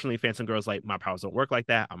 Unfortunately, Phantom Girl's like, my powers don't work like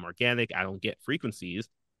that. I'm organic. I don't get frequencies.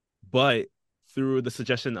 But through the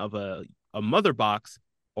suggestion of a mother box,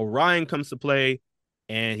 Orion comes to play,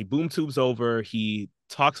 and he boom tubes over. He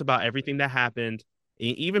talks about everything that happened. He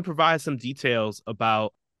even provides some details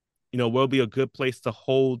about, where'll be a good place to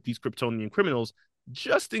hold these Kryptonian criminals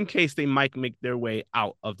just in case they might make their way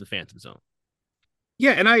out of the Phantom Zone.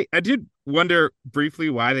 Yeah, and I did wonder briefly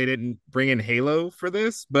why they didn't bring in Halo for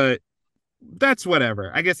this, but that's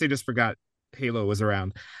whatever. I guess they just forgot Halo was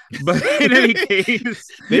around. But in any case,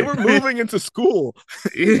 they were moving into school.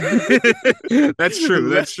 That's true.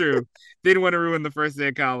 That's true. They didn't want to ruin the first day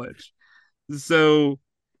of college. So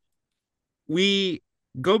we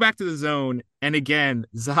go back to the zone, and again,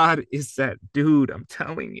 Zod is that dude, I'm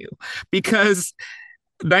telling you, because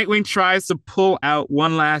Nightwing tries to pull out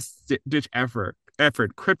one last ditch effort,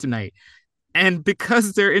 Kryptonite. And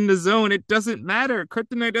because they're in the zone, it doesn't matter.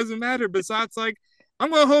 Kryptonite doesn't matter. But Zod's like,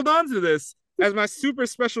 I'm going to hold on to this as my super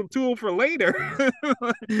special tool for later.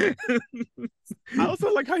 I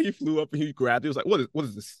also like how he flew up and he grabbed it. He was like, what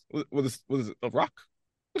is this? What is it? A rock?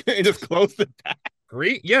 And just closed it back.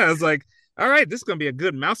 Great. Yeah, I was like, all right, this is going to be a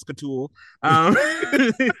good mouse tool.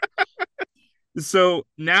 So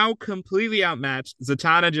now completely outmatched,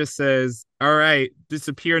 Zatanna just says, all right,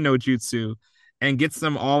 disappear no jutsu, and gets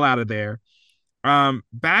them all out of there.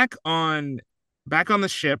 Back on the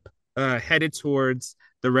ship, headed towards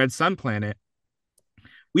the Red Sun planet,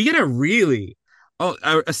 we get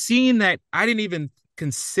a scene that I didn't even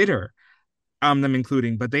consider them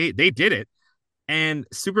including, but they did it. And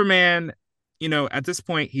Superman, at this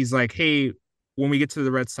point, he's like, hey, when we get to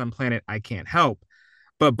the Red Sun planet, I can't help.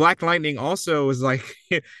 But Black Lightning also is like,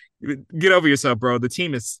 get over yourself, bro. The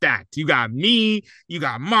team is stacked. You got me, you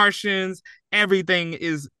got Martians, everything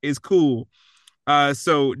is cool.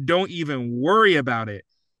 So don't even worry about it.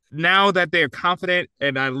 Now that they're confident,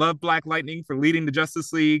 and I love Black Lightning for leading the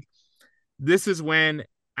Justice League, this is when,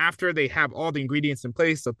 after they have all the ingredients in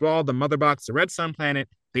place to throw the mother box to Red Sun planet,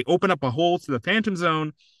 they open up a hole to the Phantom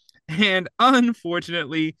Zone. And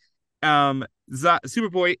unfortunately,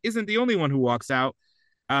 Superboy isn't the only one who walks out,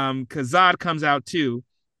 because Zod comes out too.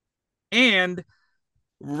 And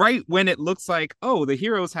right when it looks like, oh, the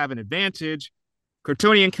heroes have an advantage,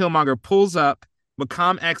 Kryptonian Killmonger pulls up.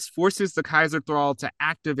 Macom X forces the Kaiser Thrall to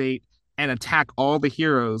activate and attack all the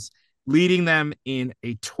heroes, leading them in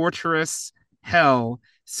a torturous hell.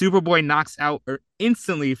 Superboy knocks out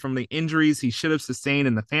instantly from the injuries he should have sustained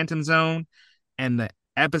in the Phantom Zone, and the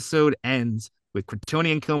episode ends with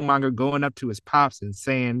Kryptonian Killmonger going up to his pops and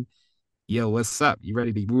saying, yo, what's up? You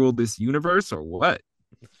ready to rule this universe or what?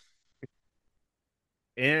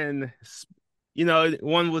 And,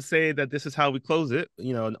 one would say that this is how we close it,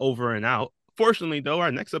 an over and out. Fortunately, though,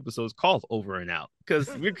 our next episode is called Over and Out because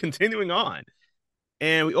we're continuing on.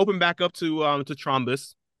 And we open back up to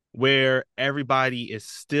Trombus, where everybody is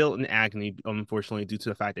still in agony, unfortunately, due to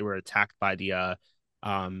the fact they were attacked by the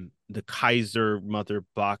Kaiser Mother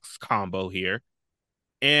Box combo here.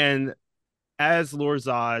 And as Lord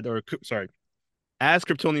Zod, as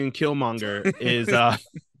Kryptonian Killmonger is I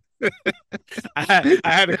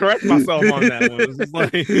had to correct myself on that one. It was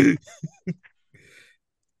like,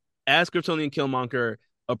 as Kryptonian Killmonger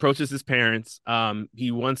approaches his parents,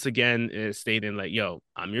 he once again is stating like, yo,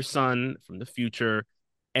 I'm your son from the future.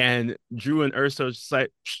 And Drew and Ursa just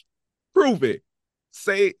like, prove it.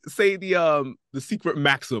 say the secret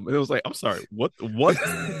maxim. And it was like, I'm sorry, what?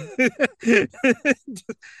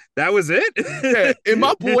 That was Yeah, and it.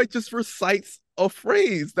 my boy just recites a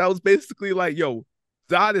phrase that was basically like, yo,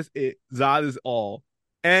 Zod is it, Zod is all.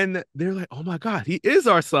 And they're like, oh my God, he is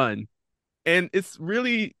our son. And it's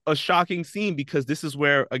really a shocking scene because this is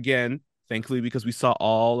where, again, thankfully, because we saw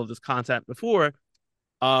all of this content before,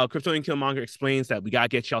 Kryptonian Killmonger explains that we gotta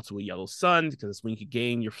get y'all to a yellow sun because it's when you can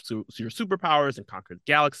gain your superpowers and conquer the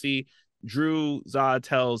galaxy. Drew Zod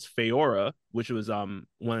tells Feora, which was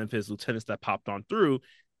one of his lieutenants that popped on through,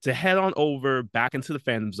 to head on over back into the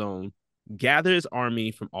Phantom Zone, gather his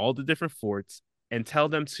army from all the different forts, and tell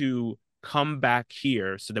them to come back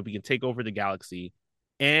here so that we can take over the galaxy.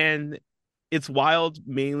 And it's wild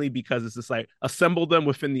mainly because it's just like assemble them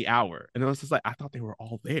within the hour. And I was just like, I thought they were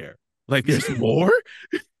all there. Like, there's more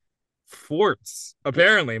Forts,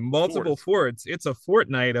 apparently multiple forts. forts. It's a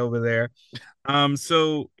fortnight over there.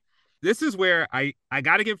 So this is where I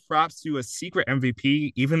got to give props to a secret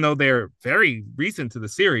MVP, even though they're very recent to the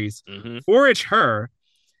series. Mm-hmm. Forage her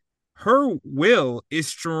will is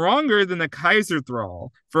stronger than the Kaiser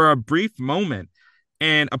Thrall for a brief moment,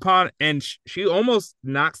 and she almost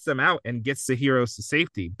knocks them out and gets the heroes to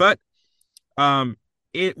safety. But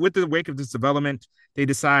with the wake of this development, they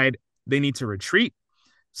decide they need to retreat.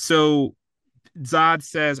 So Zod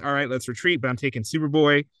says, "All right, let's retreat," but I'm taking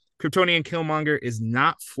Superboy. Kryptonian Killmonger is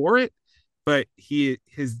not for it, but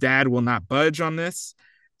his dad will not budge on this.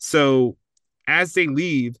 So as they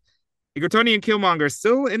leave, the Kryptonian Killmonger,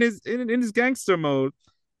 still in his gangster mode,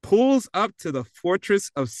 pulls up to the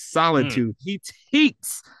Fortress of Mm. Solitude. He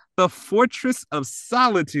takes the Fortress of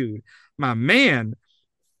Solitude, my man.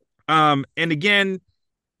 And again,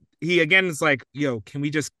 he again is like, "Yo, can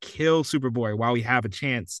we just kill Superboy while we have a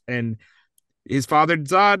chance?" And his father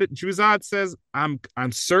Zod, Drew Zod, says, I'm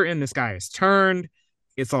certain this guy is turned.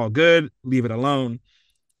 It's all good. Leave it alone."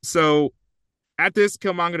 So at this,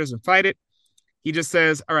 Killmonger doesn't fight it. He just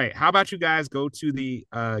says, "All right, how about you guys go to the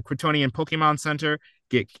Kryptonian Pokemon Center,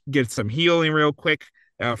 get some healing real quick,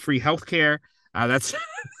 free healthcare." That's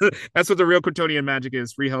that's what the real Kryptonian magic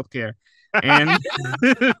is, free healthcare. And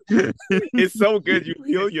It's so good you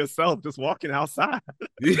heal yourself just walking outside.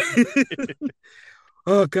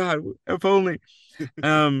 oh god, if only.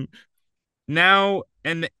 Um, Now,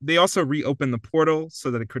 and they also reopen the portal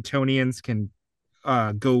so that the Kryptonians can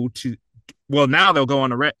go to, well, now they'll go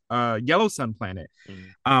on a yellow sun planet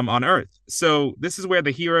Mm. on Earth. So this is where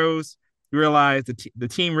the heroes realize the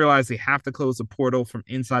team realize they have to close the portal from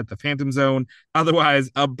inside the Phantom Zone. Otherwise,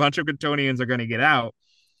 a bunch of Kryptonians are going to get out.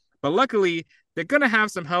 But luckily, they're going to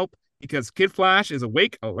have some help because Kid Flash is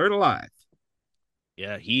awake, alert, alive.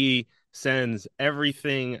 Yeah, he sends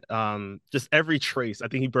everything, just every trace. I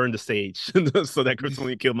think he burned the sage so that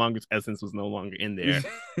Kryptonian Killmonger's essence was no longer in there.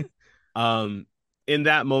 Um, in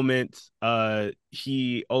that moment,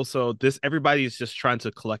 he also this everybody is just trying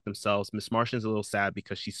to collect themselves. Miss Martian's a little sad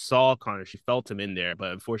because she saw Connor, she felt him in there,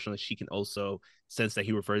 but unfortunately, she can also sense that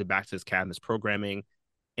he reverted back to his cabinet's programming.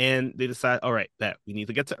 And they decide, all right, that we need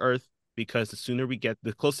to get to Earth because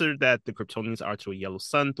the closer that the Kryptonians are to a yellow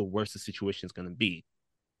sun, the worse the situation is going to be.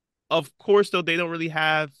 Of course, though, they don't really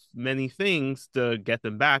have many things to get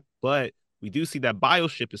them back, but we do see that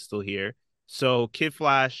Bioship is still here. So Kid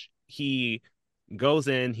Flash, he goes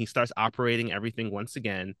in, he starts operating everything once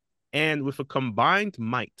again, and with a combined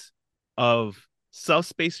might of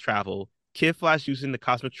subspace travel, Kid Flash using the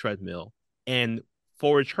cosmic treadmill, and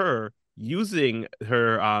Forge her using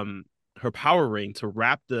her power ring to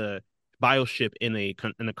wrap the Bioship in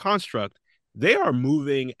a construct, they are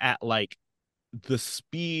moving at like the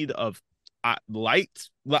speed of light.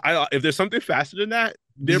 If there's something faster than that,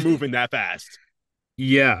 they're moving that fast.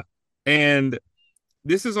 Yeah. And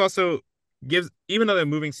this is also gives, even though they're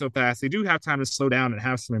moving so fast, they do have time to slow down and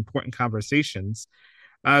have some important conversations.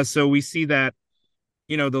 So we see that,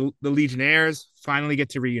 the Legionnaires finally get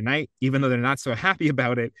to reunite, even though they're not so happy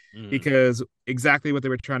about it, Mm. because exactly what they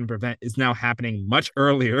were trying to prevent is now happening much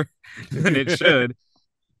earlier than it should.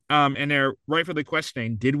 And they're rightfully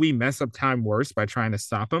questioning, did we mess up time worse by trying to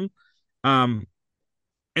stop him? Um,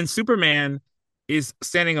 and Superman is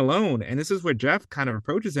standing alone. And this is where Jeff kind of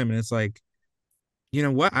approaches him and it's like, you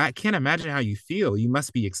know what? I can't imagine how you feel. You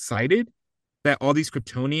must be excited that all these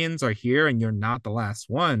Kryptonians are here and you're not the last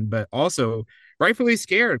one, but also rightfully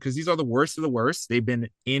scared because these are the worst of the worst. They've been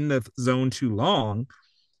in the zone too long.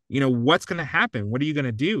 What's going to happen? What are you going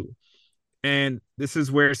to do? And this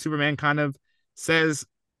is where Superman kind of says,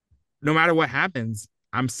 no matter what happens,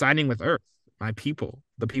 I'm siding with Earth, my people,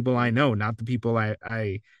 the people I know, not the people I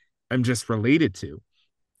am just related to.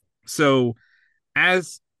 So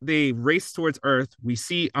as they race towards Earth. We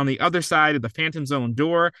see on the other side of the Phantom Zone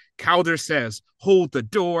door, Calder says, "Hold the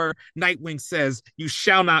door." Nightwing says, "You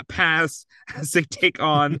shall not pass," as they take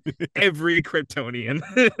on every Kryptonian.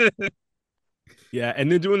 Yeah,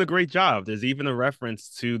 and they're doing a great job. There's even a reference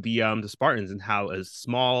to the Spartans and how a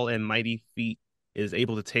small and mighty feat is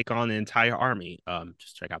able to take on an entire army.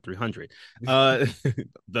 Just check out 300. Uh,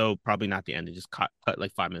 though probably not the ending. Just cut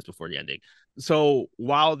like 5 minutes before the ending. So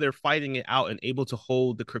while they're fighting it out and able to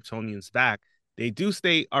hold the Kryptonians back, they do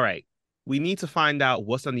state, "All right, we need to find out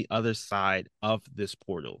what's on the other side of this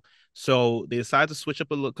portal." So they decide to switch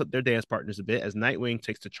up a look at their dance partners a bit as Nightwing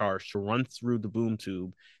takes the charge to run through the boom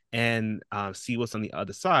tube and see what's on the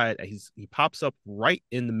other side. He pops up right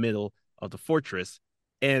in the middle of the fortress,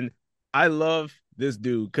 and I love this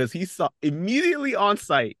dude because he saw immediately on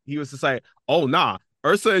sight. He was just like, "Oh nah,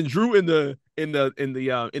 Ursa and Drew in the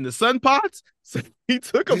sun pots." So he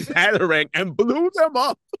took a batarang and blew them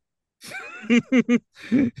up.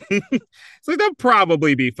 So they'll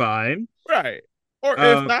probably be fine. Right, or if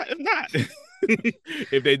Um, not, if not,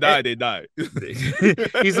 if they die, they die.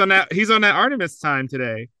 he's on that Artemis time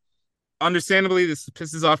today. Understandably, this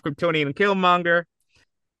pisses off Kryptonian and Killmonger.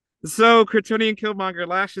 So Kryptonian Killmonger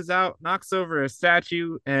lashes out, knocks over a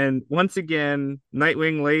statue, and once again,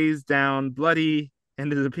 Nightwing lays down bloody,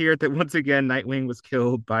 and it appeared that once again, Nightwing was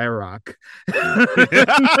killed by a rock.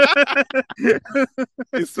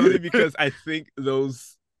 It's funny because I think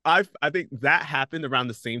that happened around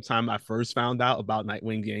the same time I first found out about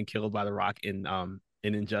Nightwing getting killed by the Rock in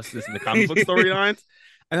Injustice in the comic book storylines.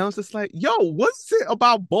 And I was just like, yo, what's it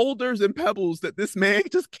about boulders and pebbles that this man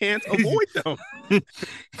just can't avoid them?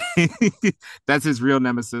 That's his real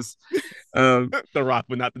nemesis. Um, The Rock,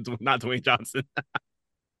 but not Dwayne Johnson.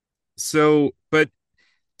 but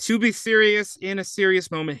to be serious, in a serious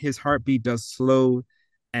moment, his heartbeat does slow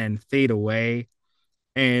and fade away.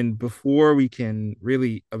 And before we can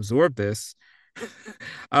really absorb this,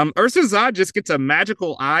 Ursa Zod just gets a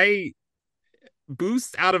magical eye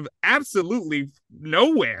boost out of absolutely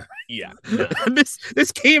nowhere. Yeah, no.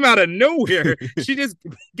 this came out of nowhere. She just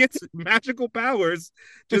gets magical powers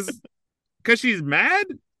just because she's mad.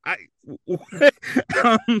 I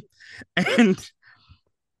um, and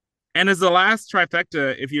and as the last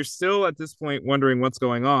trifecta, if you're still at this point wondering what's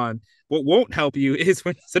going on, what won't help you is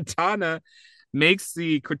when Satana makes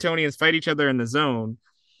the Kryptonians fight each other in the zone.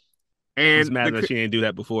 Who's And mad that she didn't do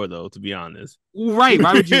that before, though, to be honest. right,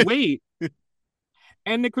 why would you wait?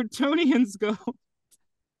 And the Kryptonians go,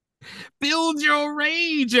 "Build your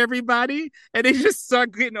rage, everybody!" And they just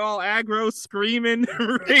start getting all aggro, screaming,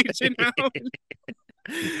 raging out,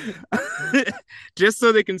 just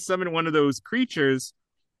so they can summon one of those creatures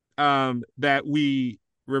that we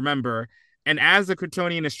remember. And as the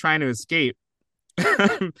Kryptonian is trying to escape,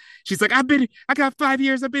 she's like, I got 5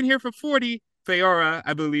 years. I've been here for 40. Feora,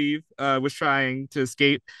 I believe, was trying to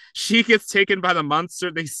escape. She gets taken by the monster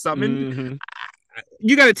they summoned. Mm-hmm.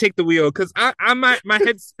 You got to take the wheel because I'm my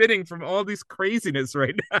head's spinning from all this craziness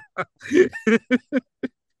right now.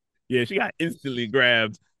 Yeah, she got instantly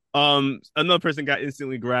grabbed. Another person got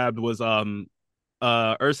instantly grabbed was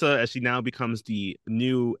Ursa, as she now becomes the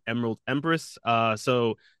new Emerald Empress.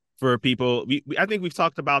 So for people, I think we've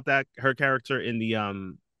talked about that, her character in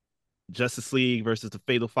the Justice League versus the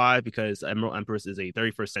Fatal Five, because Emerald Empress is a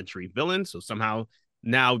 31st century villain. So somehow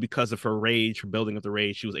now, because of her rage, her building of the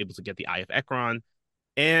rage, she was able to get the Eye of Ekron.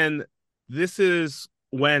 And this is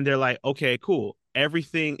when they're like, okay, cool,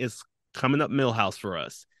 everything is coming up Millhouse for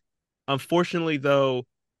us. Unfortunately, though,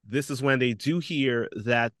 this is when they do hear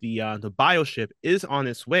that the bioship is on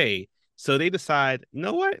its way. So they decide, you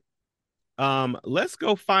know what? Let's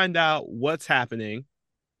go find out what's happening.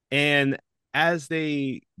 And as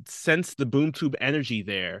they sense the boom tube energy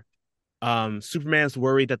there, Superman's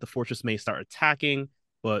worried that the fortress may start attacking.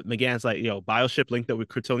 But McGann's like, bioship linked up with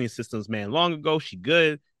Kryptonian systems, man, long ago. She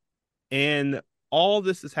good. And all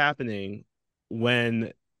this is happening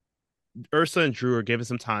when Ursa and Drew are given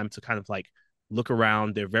some time to kind of like look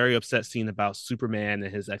around. They're very upset seeing about Superman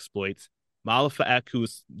and his exploits. Malafa Ek,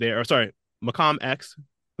 who's there, or sorry, Macom X,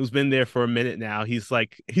 who's been there for a minute now. He's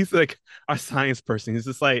like our science person. He's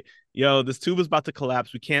just like, yo, this tube is about to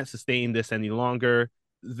collapse. We can't sustain this any longer.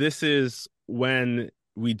 This is when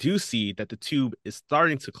we do see that the tube is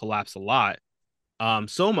starting to collapse a lot.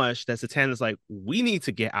 So much that Zatanna's like, we need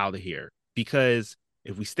to get out of here because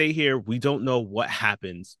if we stay here, we don't know what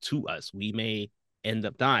happens to us. We may end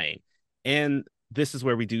up dying. And this is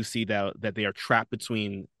where we do see that they are trapped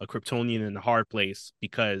between a Kryptonian and a hard place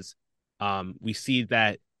because we see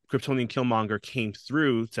that Kryptonian Killmonger came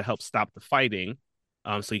through to help stop the fighting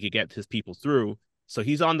so he could get his people through. So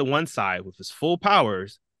he's on the one side with his full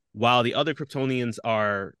powers, while the other Kryptonians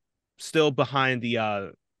are still behind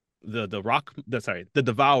the rock the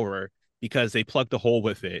devourer because they plugged a hole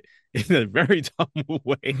with it in a very dumb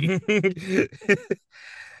way.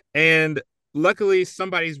 And luckily,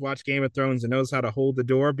 somebody's watched Game of Thrones and knows how to hold the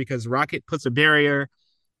door because Rocket puts a barrier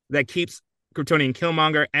that keeps Kryptonian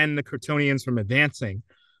Killmonger and the Kryptonians from advancing.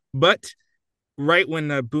 But right when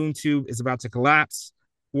the boom tube is about to collapse,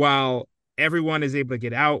 while everyone is able to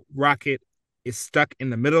get out, Rocket is stuck in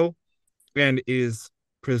the middle and is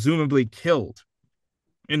presumably killed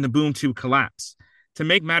in the boom tube collapse. To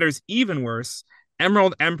make matters even worse,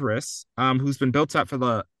 Emerald Empress, who's been built up for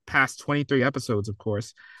the past 23 episodes, of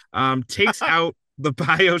course, takes out the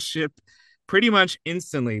bioship pretty much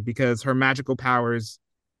instantly because her magical powers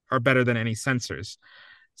are better than any sensors.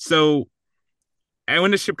 So, and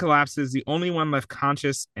when the ship collapses, the only one left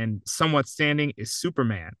conscious and somewhat standing is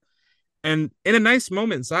Superman. And in a nice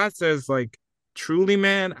moment, Zod says, like, truly,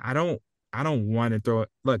 man, I don't want to throw it.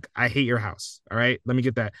 Look, I hate your house. All right. Let me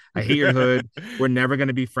get that. I hate your hood. We're never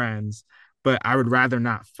gonna be friends, but I would rather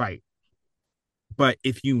not fight. But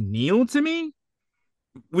if you kneel to me,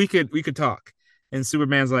 we could talk. And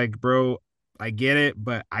Superman's like, bro, I get it,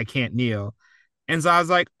 but I can't kneel. And Zod's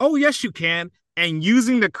like, oh yes, you can. And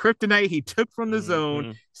using the kryptonite he took from the zone,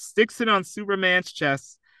 Mm-hmm. sticks it on Superman's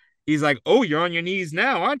chest. He's like, oh, you're on your knees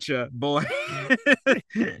now, aren't you, boy?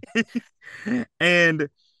 And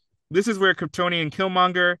this is where Kryptonian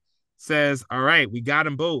Killmonger says, all right, we got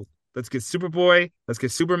them both. Let's get Superboy. Let's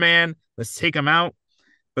get Superman. Let's take them out.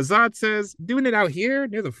 But Zod says, doing it out here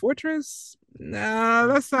near the fortress? Nah,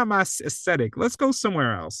 that's not my aesthetic. Let's go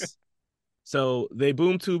somewhere else. So they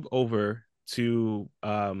boom tube over to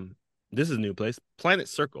this is a new place, Planet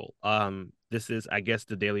Circle. This is, I guess,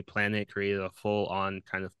 the Daily Planet created a full on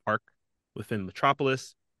kind of park within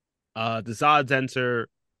Metropolis. The Zods enter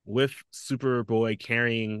with Superboy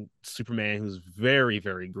carrying Superman, who's very,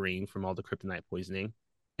 very green from all the kryptonite poisoning.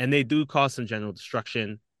 And they do cause some general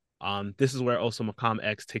destruction. This is where also Macom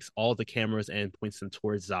X takes all the cameras and points them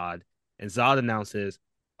towards Zod. And Zod announces,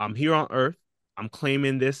 I'm here on Earth. I'm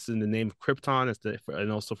claiming this in the name of Krypton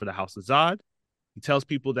and also for the House of Zod. He tells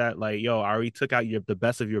people that, like, yo, I already took out the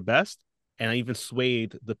best of your best. And I even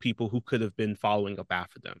swayed the people who could have been following up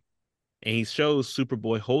after them. And he shows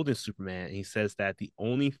Superboy holding Superman. And he says that the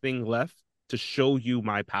only thing left to show you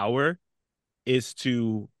my power is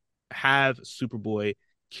to have Superboy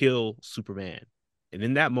kill Superman. And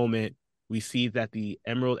in that moment, we see that the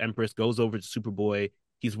Emerald Empress goes over to Superboy.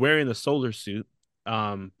 He's wearing a solar suit,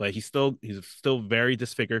 but he's still very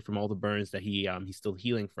disfigured from all the burns that he's still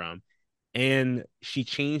healing from. And she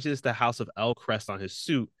changes the House of El crest on his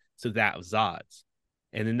suit to that of Zod's.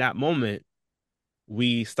 And in that moment,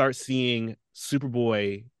 we start seeing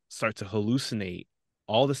Superboy start to hallucinate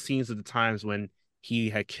all the scenes of the times when he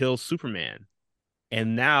had killed Superman.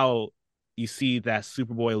 And now you see that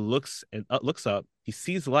Superboy looks up. He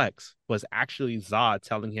sees Lex, but it's actually Zod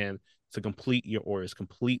telling him to complete your orders,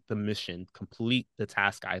 complete the mission, complete the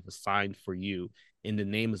task I've assigned for you in the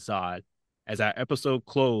name of Zod. As our episode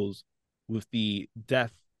closed with the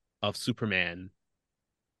death of Superman,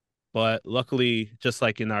 but luckily, just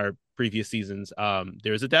like in our previous seasons,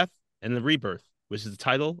 there's a death and a rebirth, which is the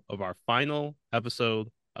title of our final episode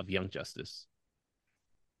of Young Justice.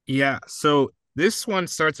 Yeah, so this one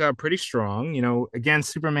starts out pretty strong. Again,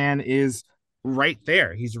 Superman is right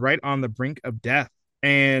there. He's right on the brink of death.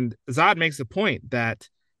 And Zod makes the point that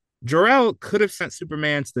Jor-El could have sent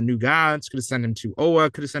Superman to the New Gods, could have sent him to Oa,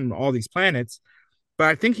 could have sent him to all these planets. But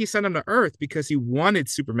I think he sent him to Earth because he wanted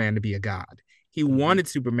Superman to be a god. He Mm-hmm. wanted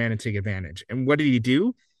Superman to take advantage. And what did he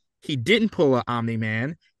do? He didn't pull an Omni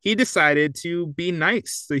Man. He decided to be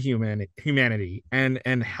nice to humanity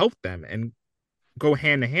and help them and go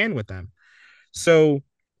hand to hand with them. So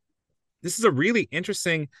this is a really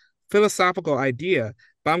interesting philosophical idea,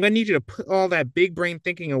 but I'm going to need you to put all that big brain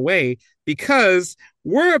thinking away because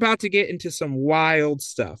we're about to get into some wild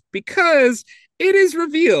stuff because it is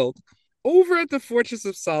revealed over at the Fortress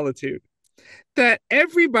of Solitude that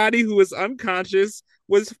everybody who was unconscious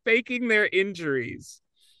was faking their injuries.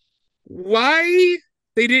 Why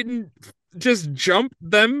they didn't just jump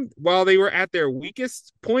them while they were at their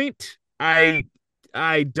weakest point, I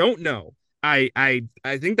don't know. I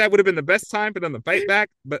think that would have been the best time for them to fight back,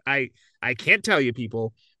 but I can't tell you,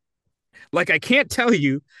 people. Like I can't tell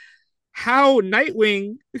you how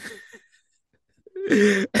Nightwing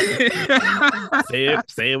Say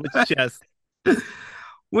it with your chest.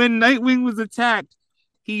 when Nightwing was attacked,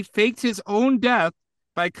 he faked his own death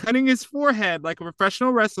by cutting his forehead like a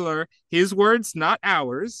professional wrestler, his words, not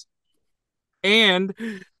ours, and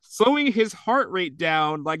slowing his heart rate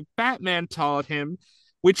down like Batman taught him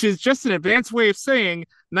which is just an advanced way of saying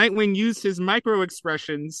Nightwing used his micro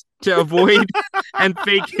expressions to avoid and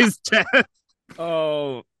fake his death.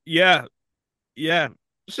 Oh, yeah. Yeah.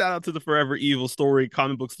 Shout out to the Forever Evil story,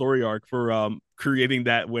 comic book story arc for creating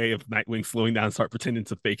that way of Nightwing slowing down and start pretending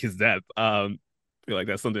to fake his death. I feel like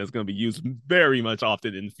that's something that's going to be used very much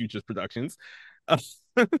often in future productions.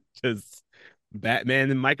 Because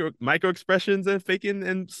Batman and micro expressions and faking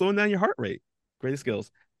and slowing down your heart rate. Great skills.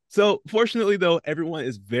 So fortunately though, everyone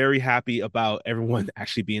is very happy about everyone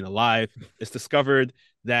actually being alive. It's discovered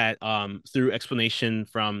that through explanation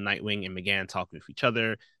from Nightwing and McGann talking with each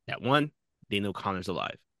other, that one, they know Connor's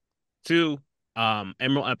alive. Two,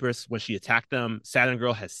 Emerald Empress, when she attacked them, Saturn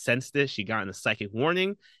Girl has sensed it. She got in a psychic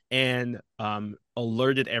warning and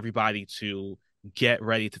alerted everybody to get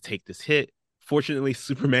ready to take this hit. Fortunately,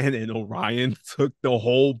 Superman and Orion took the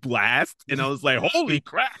whole blast, and I was like, "Holy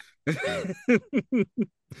crap!"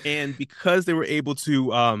 And because they were able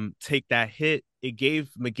to take that hit, it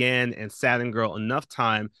gave McGann and Saturn Girl enough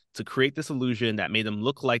time to create this illusion that made them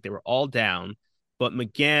look like they were all down. But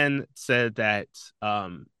McGann said that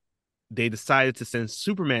they decided to send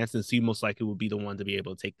Superman since he most likely would be the one to be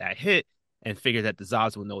able to take that hit, and figured that the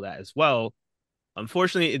Zods would know that as well.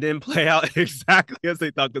 Unfortunately, it didn't play out exactly as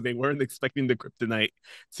they thought because they weren't expecting the kryptonite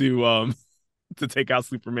to to take out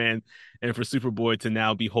Superman and for Superboy to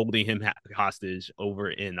now be holding him hostage over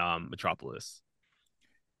in Metropolis.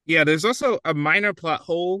 Yeah, there's also a minor plot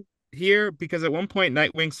hole here because at one point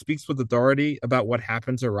Nightwing speaks with authority about what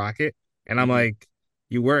happened to Rocket, and I'm Mm-hmm. like,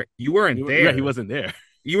 you weren't Yeah, he there. wasn't there.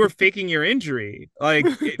 You were faking your injury. Like,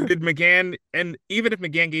 did McGann, and even if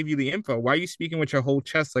McGann gave you the info, why are you speaking with your whole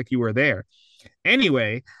chest like you were there?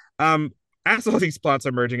 Anyway, as all these plots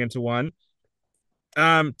are merging into one,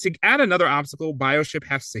 to add another obstacle, Bioship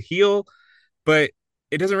has to heal, but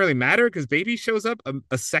it doesn't really matter because Baby shows up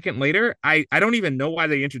a second later. I don't even know why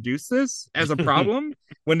they introduced this as a problem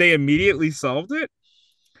when they immediately solved it.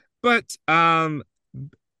 But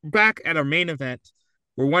back at our main event,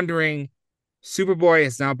 we're wondering Superboy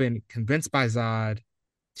has now been convinced by Zod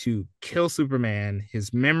to kill Superman.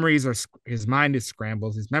 His mind is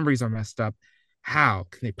scrambled. His memories are messed up. How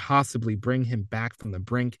can they possibly bring him back from the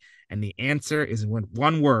brink? And the answer is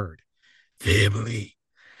one word: family.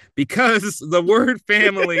 Because the word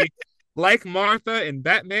family, like Martha in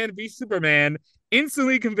Batman v Superman,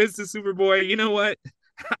 instantly convinces Superboy, you know what?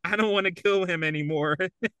 I don't want to kill him anymore.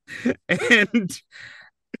 and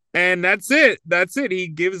and that's it. That's it. He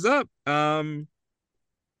gives up.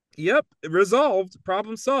 Yep, resolved,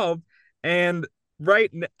 problem solved. And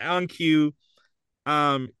right on cue,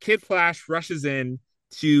 Kid Flash rushes in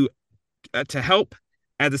to help.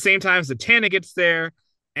 At the same time, Zatanna gets there,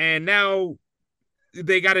 and now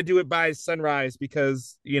they got to do it by sunrise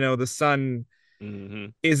because the sun Mm-hmm.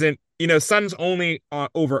 isn't sun's only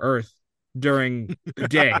over Earth during the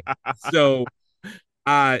day, so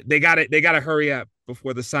they got to hurry up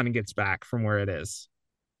before the sun gets back from where it is.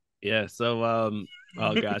 Yeah, so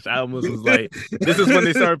oh gosh, I almost was like, this is when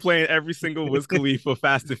they started playing every single Wiz Khalifa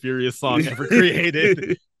Fast and Furious song ever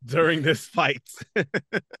created during this fight.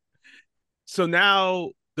 So now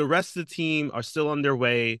the rest of the team are still on their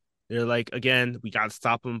way. They're like, again, we gotta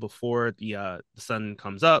stop them before the sun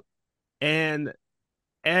comes up. And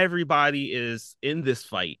everybody is in this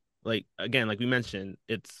fight. Like again, like we mentioned,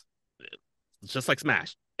 it's just like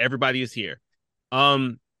Smash. Everybody is here.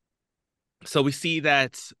 Um, so we see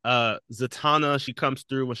that Zatanna, she comes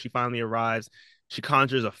through when she finally arrives. She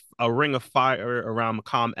conjures a ring of fire around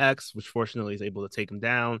Macomb X, which fortunately is able to take him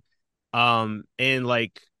down. And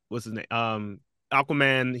like what's his name?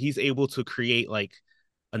 Aquaman, he's able to create like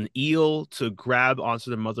an eel to grab onto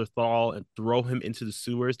the Mother Thal and throw him into the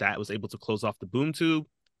sewers that was able to close off the boom tube.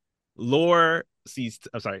 Lore sees,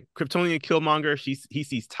 I'm sorry, Kryptonian Killmonger. He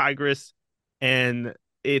sees Tigress, and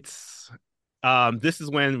it's this is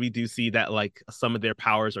when we do see that like some of their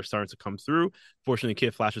powers are starting to come through. Fortunately,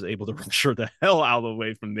 Kid Flash was able to rush her the hell out of the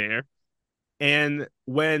way from there. And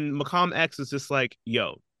when Macomb X is just like,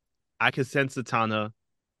 "Yo, I can sense Zatanna.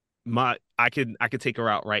 I could take her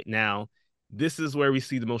out right now." This is where we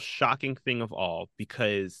see the most shocking thing of all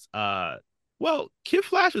because well, Kid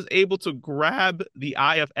Flash was able to grab the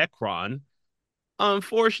eye of Ekron.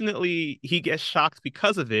 Unfortunately, he gets shocked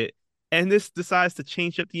because of it, and this decides to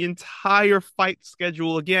change up the entire fight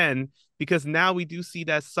schedule again because now we do see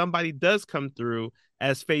that somebody does come through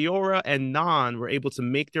as Fayora and Nan were able to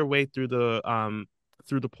make their way through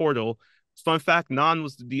the portal. Fun fact, Nan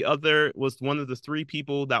was one of the three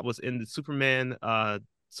people that was in the Superman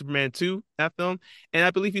 2, that film. And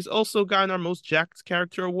I believe he's also gotten our most jacked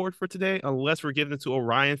character award for today, unless we're giving it to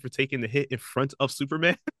Orion for taking the hit in front of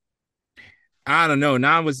Superman. I don't know.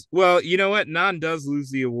 Nan was well, you know what? Nan does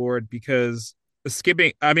lose the award because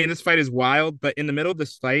skipping. I mean, this fight is wild, but in the middle of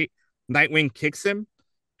this fight, Nightwing kicks him,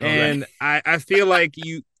 Oh, right. and I feel like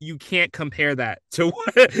you can't compare that to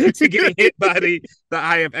to getting hit by the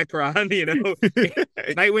Eye of Ekron. You know,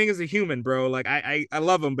 Nightwing is a human, bro. Like I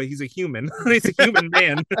love him, but he's a human. He's a human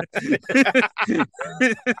man.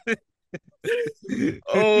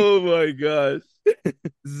 Oh my gosh.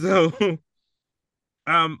 So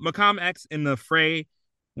Macom X in the fray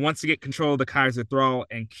wants to get control of the Kaiser Thrall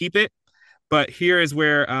and keep it. But here is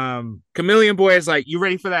where Chameleon Boy is like, "You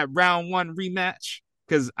ready for that round one rematch?"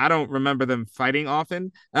 Because I don't remember them fighting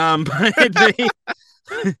often. But they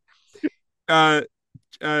uh,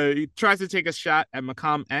 he tries to take a shot at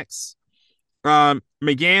Macom X.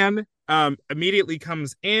 McGann immediately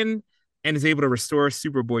comes in and is able to restore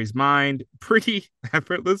Superboy's mind pretty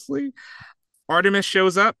effortlessly. Artemis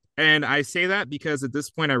shows up, and I say that because at this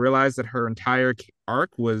point I realized that her entire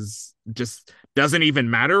arc was just doesn't even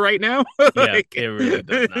matter right now. Yeah, Like, it really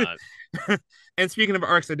does not. and speaking of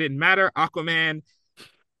arcs that didn't matter, Aquaman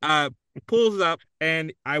uh pulls up,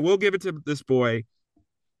 and I will give it to this boy.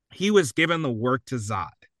 He was given the work to Zod.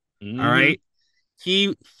 All Hmm. right.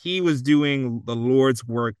 He was doing the Lord's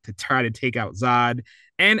work to try to take out Zod.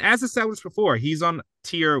 And as established before, he's on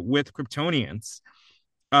tier with Kryptonians.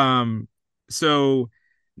 Um, so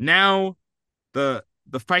now the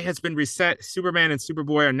fight has been reset. Superman and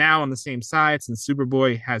Superboy are now on the same side since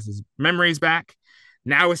Superboy has his memories back.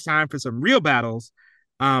 Now it's time for some real battles.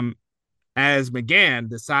 Um, as McGann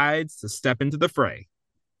decides to step into the fray.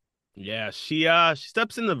 Yeah, she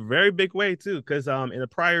steps in a very big way too, because in a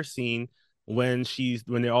prior scene when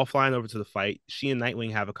they're all flying over to the fight, she and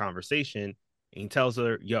Nightwing have a conversation, and he tells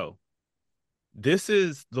her, "Yo, this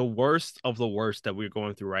is the worst of the worst that we're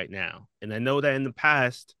going through right now. And I know that in the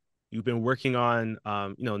past you've been working on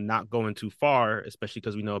not going too far, especially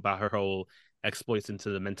because we know about her whole exploits into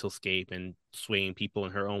the mental scape and swaying people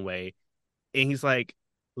in her own way." And he's like,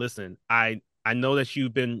 "Listen, I know that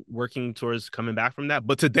you've been working towards coming back from that,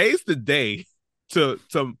 but today's the day to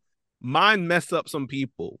mind mess up some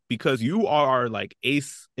people because you are like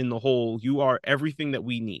ace in the hole. You are everything that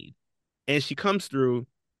we need." And she comes through.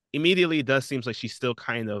 Immediately it does seems like she's still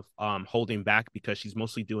kind of holding back because she's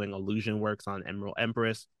mostly doing illusion works on Emerald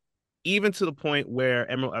Empress, even to the point where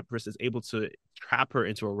Emerald Empress is able to trap her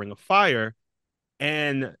into a ring of fire.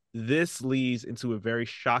 And this leads into a very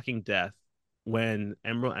shocking death when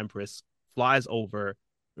Emerald Empress flies over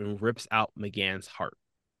and rips out McGann's heart.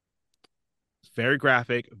 It's very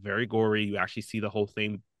graphic, very gory. You actually see the whole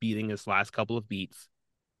thing beating its last couple of beats.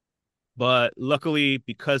 But luckily,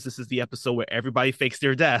 because this is the episode where everybody fakes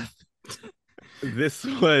their death, this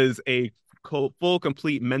was a full,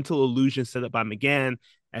 complete mental illusion set up by McGann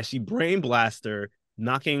as she brain blaster,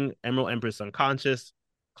 knocking Emerald Empress unconscious,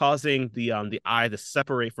 causing the eye to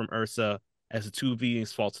separate from Ursa as the two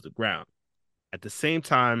beings fall to the ground. At the same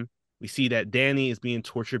time, we see that Danny is being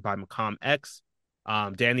tortured by Macom X.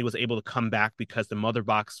 Danny was able to come back because the mother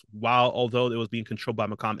box, while although it was being controlled by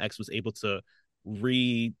Macom X, was able to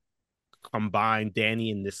recombine Danny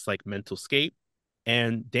in this like mental scape.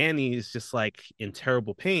 And Danny is just like in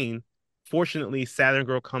terrible pain. Fortunately, Saturn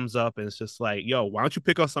Girl comes up and it's just like, "Yo, why don't you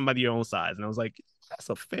pick up somebody your own size?" And I was like, that's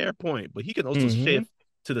a fair point, but he can also Mm-hmm. shift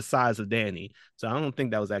to the size of Danny. So I don't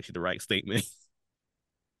think that was actually the right statement.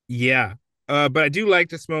 Yeah. But I do like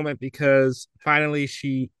this moment because finally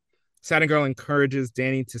Saturn Girl encourages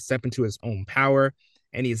Danny to step into his own power,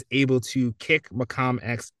 and he is able to kick Macom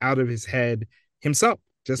X out of his head himself,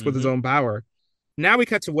 just with his Mm-hmm. own power. Now we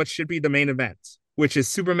cut to what should be the main event, which is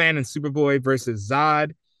Superman and Superboy versus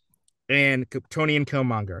Zod and Tony and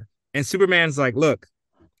Killmonger. And Superman's like, look,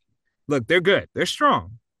 they're good. They're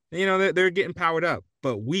strong. You know, they're getting powered up,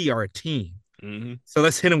 but we are a team. Mm-hmm. So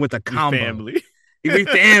let's hit him with a We combo. family. We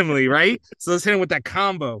family, right? So let's hit him with that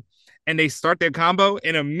combo. And they start their combo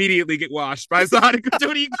and immediately get washed by Zod and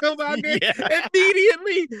Tony Killmonger. Yeah.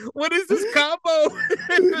 Immediately. What is this combo?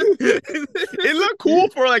 It looked cool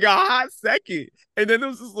for like a hot second. And then it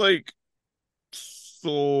was just like,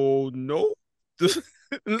 so no. Just,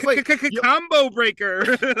 it's like, yo, Combo breaker.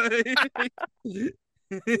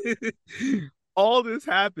 all this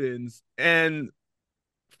happens. And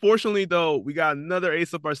fortunately, though, we got another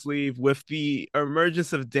ace up our sleeve with the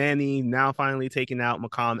emergence of Danny now finally taking out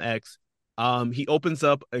Macom X. He opens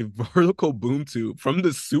up a vertical boom tube from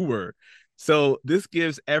the sewer. So this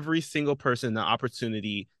gives every single person the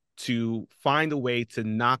opportunity to find a way to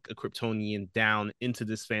knock a Kryptonian down into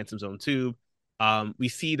this Phantom Zone tube. We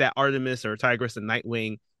see that Artemis or Tigress and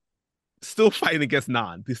Nightwing still fighting against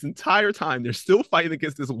Non. This entire time, they're still fighting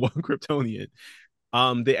against this one Kryptonian.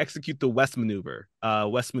 They execute the West maneuver.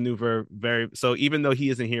 West maneuver very so even though he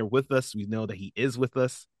isn't here with us, we know that he is with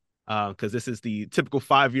us. Because this is the typical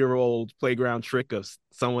 5-year-old playground trick of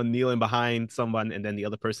someone kneeling behind someone and then the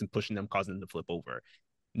other person pushing them, causing them to flip over.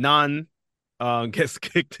 Nan gets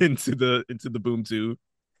kicked into the boom tube.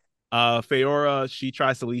 Feora, she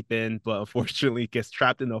tries to leap in, but unfortunately gets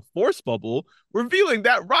trapped in a force bubble, revealing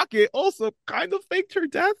that Rocket also kind of faked her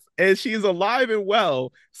death, and she is alive and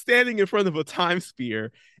well, standing in front of a time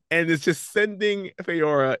sphere, and is just sending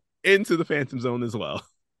Feora into the Phantom Zone as well.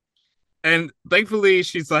 And thankfully,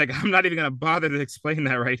 she's like, I'm not even gonna bother to explain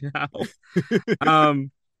that right now.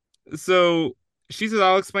 Um, so she says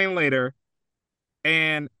I'll explain later.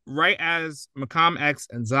 And right as Macom X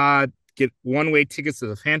and Zod get one-way tickets to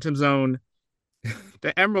the Phantom Zone,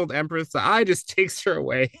 the Emerald Empress, the eye just takes her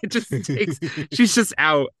away. It just takes she's just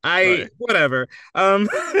out. I Right. whatever. Um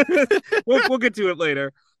we'll get to it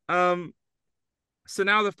later. Um so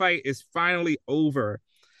now the fight is finally over.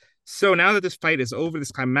 So now that this fight is over,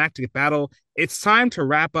 this climactic battle, it's time to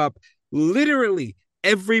wrap up literally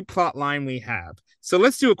every plot line we have. So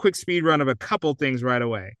let's do a quick speed run of a couple things right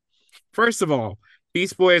away. First of all,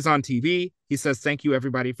 Beast Boy is on TV. He says thank you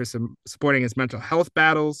everybody for supporting his mental health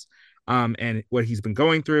battles and what he's been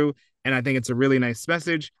going through. And I think it's a really nice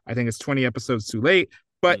message. I think it's 20 episodes too late,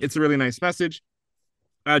 but it's a really nice message.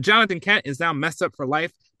 Jonathan Kent is now messed up for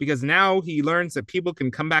life because now he learns that people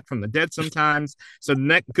can come back from the dead sometimes. So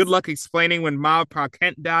good luck explaining when Ma Pa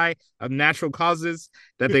Kent die of natural causes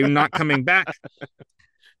that they're not coming back.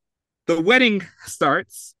 The wedding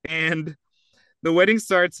starts and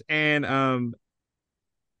McGann's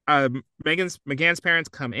parents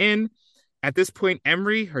come in. At this point,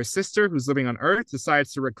 Emery, her sister, who's living on Earth,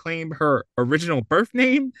 decides to reclaim her original birth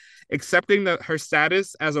name, accepting her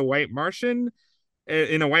status as a white Martian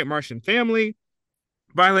in a white Martian family.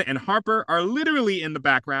 Violet and Harper are literally in the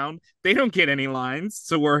background. They don't get any lines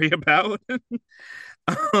to worry about.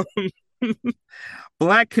 um,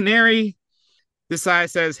 Black Canary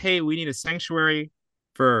says, hey, we need a sanctuary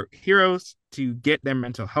for heroes to get their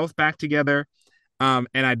mental health back together. And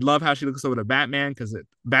I'd love how she looks over to Batman because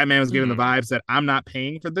Batman was giving the vibes that I'm not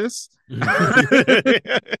paying for this.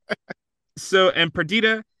 And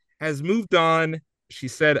Perdita has moved on. She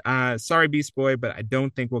said, sorry, Beast Boy, but I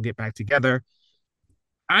don't think we'll get back together.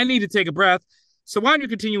 I need to take a breath. So why don't you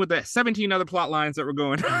continue with the 17 other plot lines that we're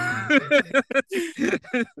going?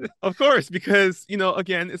 Of course, because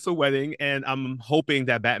again, it's a wedding, and I'm hoping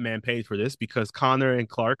that Batman paid for this because Connor and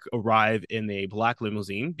Clark arrive in a black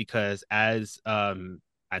limousine because as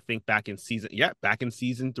I think back in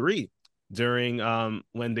season 3, during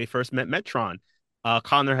when they first met Metron,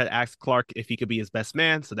 Connor had asked Clark if he could be his best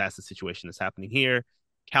man, so that's the situation that's happening here.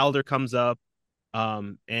 Calder comes up,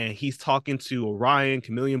 and he's talking to Orion,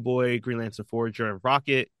 Chameleon Boy, Green Lantern Forager, and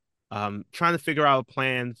Rocket, trying to figure out a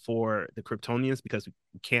plan for the Kryptonians because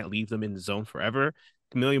we can't leave them in the zone forever.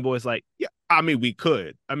 Chameleon Boy is like, yeah, I mean, we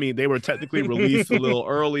could. I mean, they were technically released a little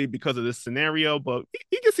early because of this scenario, but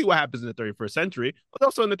you can see what happens in the 31st century. But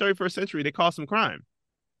also in the 31st century, they caused some crime.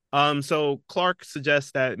 So Clark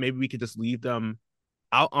suggests that maybe we could just leave them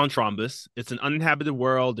out on Trombus. It's an uninhabited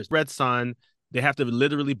world. There's red sun. They have to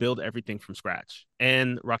literally build everything from scratch.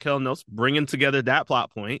 And Raquel notes, bringing together that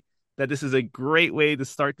plot point, that this is a great way to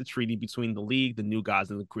start the treaty between the League, the New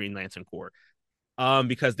Gods, and the Green Lantern Corps,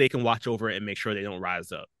 because they can watch over it and make sure they don't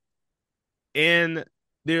rise up. And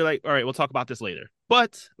they're like, all right, we'll talk about this later.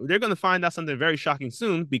 But they're going to find out something very shocking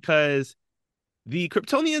soon because the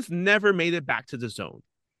Kryptonians never made it back to the zone.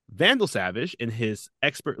 Vandal Savage, in his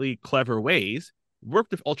expertly clever ways,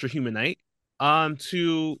 worked with Ultra Humanite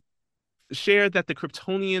to share that the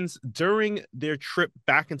Kryptonians, during their trip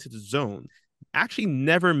back into the zone, actually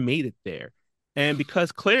never made it there. And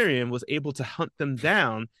because Clarion was able to hunt them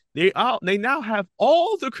down, they now have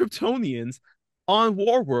all the Kryptonians on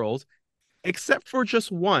Warworld, except for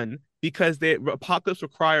just one, because the Apocalypse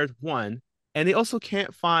required one, and they also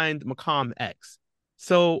can't find Macom X.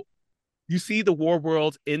 So you see the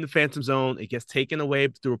Warworld in the Phantom Zone. It gets taken away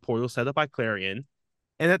through a portal set up by Clarion.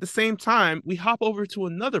 And at the same time, we hop over to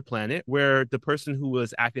another planet where the person who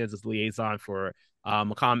was acting as his liaison for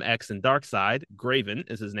Macom X and Darkseid, Graven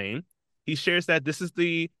is his name. He shares that this is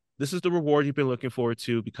the reward you've been looking forward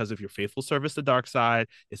to because of your faithful service to Darkseid.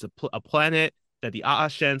 It's a planet that the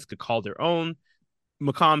Aashens could call their own.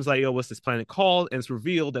 Macom's like, yo, what's this planet called? And it's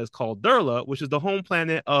revealed that it's called Durla, which is the home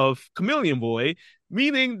planet of Chameleon Boy,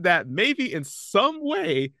 meaning that maybe in some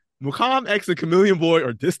way, Macom X and Chameleon Boy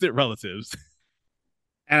are distant relatives.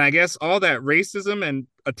 And I guess all that racism and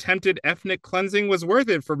attempted ethnic cleansing was worth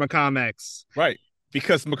it for Macom X. Right.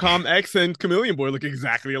 Because Macom X and Chameleon Boy look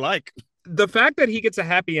exactly alike. The fact that he gets a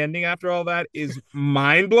happy ending after all that is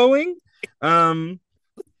mind blowing. Um,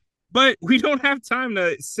 but we don't have time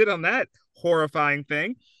to sit on that horrifying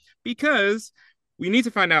thing because we need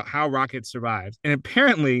to find out how Rocket survived. And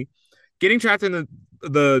apparently, getting trapped in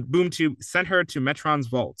the boom tube sent her to Metron's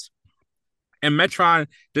vault. And Metron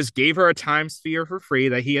just gave her a time sphere for free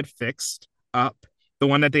that he had fixed up, the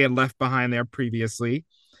one that they had left behind there previously.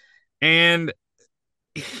 And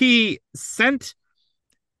he sent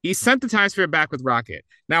he sent the time sphere back with Rocket.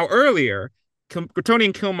 Now earlier, Kryptonian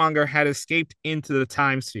and Killmonger had escaped into the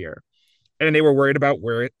time sphere, and they were worried about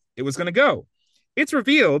where it was going to go. It's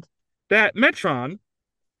revealed that Metron,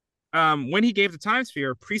 when he gave the time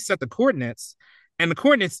sphere, preset the coordinates, and the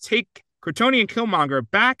coordinates take Kryptonian and Killmonger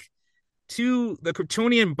back to the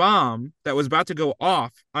Kryptonian bomb that was about to go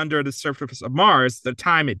off under the surface of Mars, the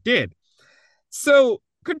time it did. So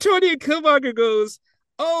Kryptonian Killmonger goes,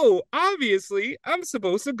 "Oh, obviously, I'm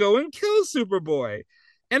supposed to go and kill Superboy."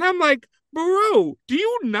 And I'm like, bro, do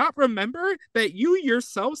you not remember that you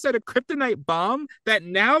yourself set a kryptonite bomb that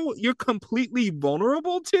now you're completely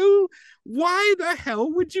vulnerable to? Why the hell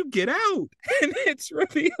would you get out? And it's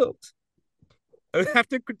revealed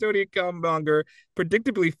after Kryptonian Killmonger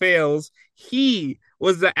predictably fails, he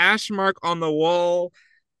was the ash mark on the wall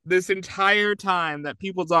this entire time that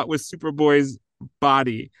people thought was Superboy's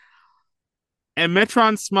body. And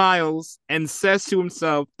Metron smiles and says to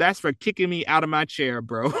himself, "That's for kicking me out of my chair,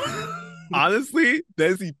 bro." Honestly,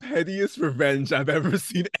 that's the pettiest revenge I've ever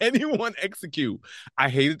seen anyone execute. I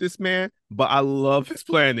hated this man, but I love his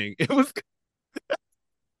planning. It was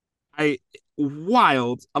I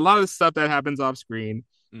wild. A lot of the stuff that happens off screen.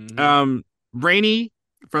 mm-hmm. Um, Rainey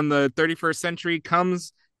from the 31st century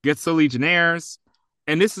comes, gets the Legionnaires.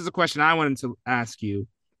 And this is a question I wanted to ask you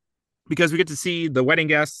because we get to see the wedding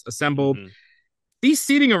guests assembled. Mm-hmm. These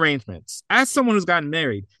seating arrangements, as someone who's gotten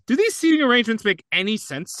married, do these seating arrangements make any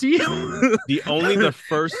sense to you? The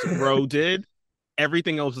first row did.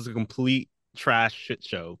 Everything else was a complete trash shit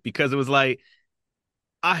show because it was like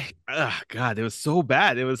God, it was so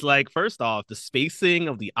bad. It was like, first off, the spacing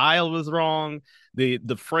of the aisle was wrong. The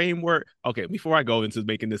framework. Okay, before I go into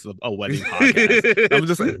making this a wedding podcast, I'm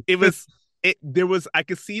just it was it there was I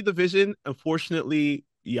could see the vision. Unfortunately,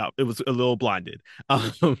 yeah, it was a little blinded.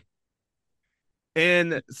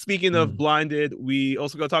 And speaking of blinded, we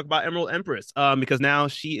also go talk about Emerald Empress, because now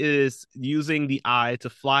she is using the eye to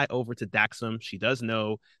fly over to Daxam. She does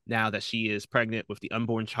know now that she is pregnant with the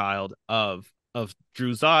unborn child of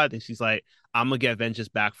Drew Zod, and she's like, "I'm gonna get vengeance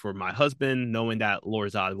back for my husband," knowing that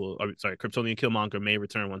Lord Zod will, or sorry, Kryptonian Killmonger may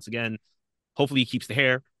return once again. Hopefully, he keeps the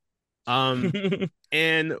hair. Um,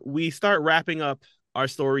 and we start wrapping up our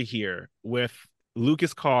story here with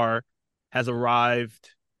Lucas Carr has arrived,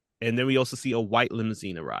 and then we also see a white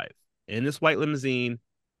limousine arrive. And this white limousine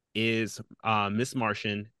is Miss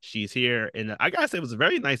Martian. She's here, and I gotta say, it was a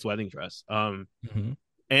very nice wedding dress. Mm-hmm.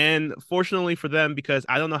 And fortunately for them, because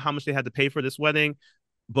I don't know how much they had to pay for this wedding,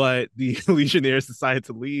 but the Legionnaires decided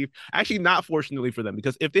to leave. Actually, not fortunately for them,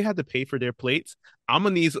 because if they had to pay for their plates, I'm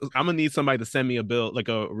gonna need somebody to send me a bill, like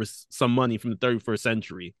some money from the 31st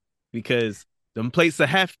century, because them plates are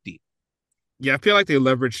hefty. Yeah, I feel like they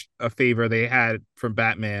leveraged a favor they had from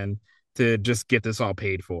Batman to just get this all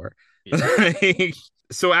paid for. Yeah.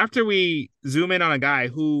 So after we zoom in on a guy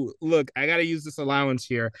who, look, I gotta use this allowance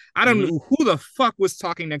here. I don't Mm-hmm. know who the fuck was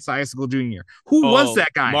talking next to Icicle Jr. Who was Oh, that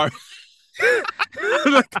guy? Like,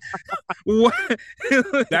 what?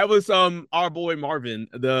 that was our boy Marvin,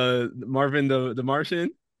 the Martian,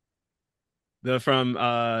 the from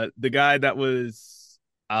the guy that was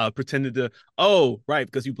pretended to, oh right,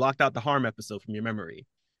 because you blocked out the harm episode from your memory.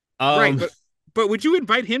 Right, Um but would you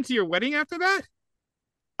invite him to your wedding after that?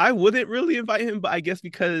 I wouldn't really invite him, but I guess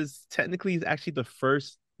because technically he's actually the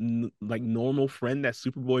first like normal friend that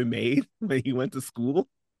Superboy made when he went to school.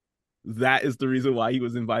 That is the reason why he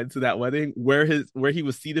was invited to that wedding. Where he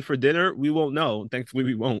was seated for dinner, we won't know. Thankfully,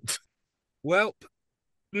 we won't. Well,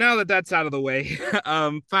 now that that's out of the way,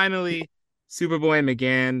 finally, Superboy and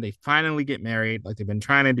McGann, they finally get married like they've been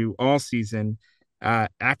trying to do all season,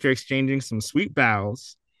 after exchanging some sweet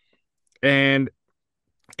vows. And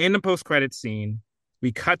in the post-credit scene,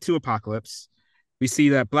 we cut to Apocalypse. We see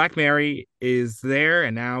that Black Mary is there,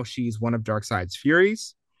 and now she's one of Darkseid's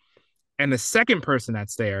Furies. And the second person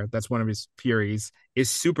that's there, that's one of his Furies, is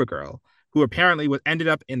Supergirl, who apparently ended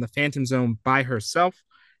up in the Phantom Zone by herself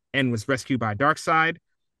and was rescued by Darkseid.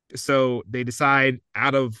 So they decide,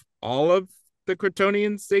 out of all of the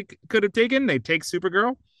Kryptonians they could have taken, they take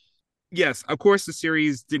Supergirl. Yes, of course, the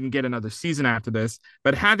series didn't get another season after this,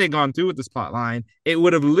 but had they gone through with this plot line, it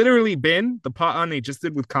would have literally been the plot line they just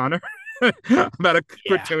did with Connor. about a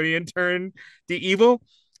Yeah. Kryptonian turn to evil,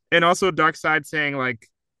 and also Darkseid saying like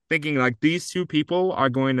thinking like these two people are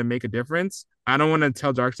going to make a difference. I don't want to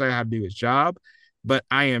tell Darkseid how to do his job, but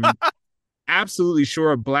I am absolutely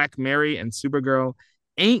sure Black Mary and Supergirl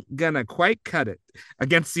ain't gonna quite cut it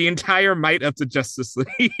against the entire might of the Justice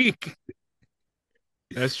League.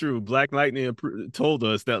 That's true. Black Lightning told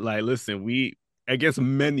us that, like, listen, we against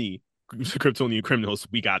many Kryptonian criminals,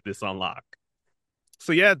 we got this on lock.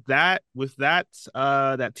 So yeah, that with that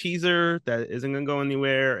teaser that isn't gonna go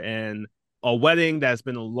anywhere and a wedding that's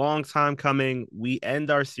been a long time coming, we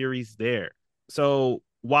end our series there. So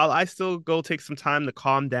while I still go take some time to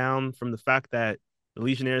calm down from the fact that the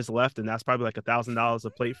Legionnaires left, and that's probably like $1,000 a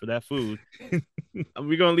plate for that food,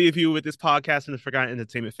 we're gonna leave you with this podcast in the Forgotten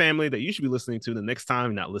Entertainment family that you should be listening to the next time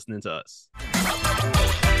you're not listening to us.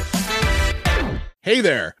 Hey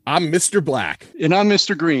there, I'm Mr. Black. And I'm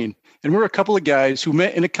Mr. Green. And we're a couple of guys who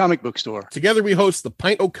met in a comic book store. Together we host the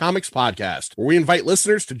Pint O Comics podcast, where we invite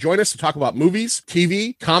listeners to join us to talk about movies,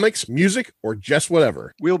 TV, comics, music, or just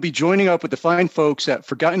whatever. We'll be joining up with the fine folks at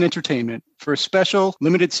Forgotten Entertainment for a special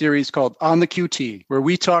limited series called On the QT, where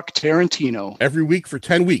we talk Tarantino. Every week for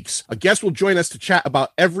 10 weeks, a guest will join us to chat about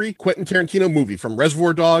every Quentin Tarantino movie, from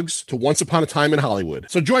Reservoir Dogs to Once Upon a Time in Hollywood.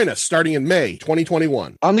 So join us starting in May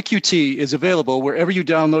 2021. On the QT is available wherever you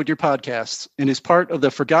download your podcasts and is part of the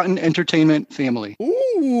Forgotten Entertainment family.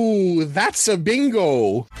 Ooh, that's a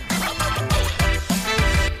bingo.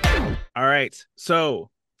 All right. So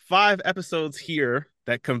 5 episodes here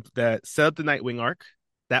that set up the Nightwing arc,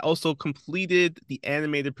 that also completed the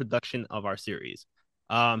animated production of our series.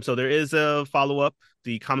 So there is a follow-up,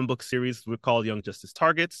 the comic book series we call Young Justice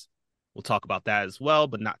Targets. We'll talk about that as well,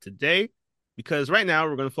 but not today, because right now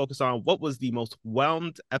we're going to focus on what was the most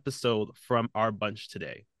whelmed episode from our bunch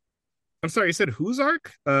today. I'm sorry, you said whose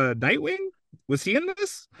arc? Nightwing? Was he in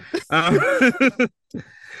this?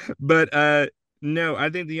 But no, I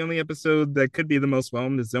think the only episode that could be the most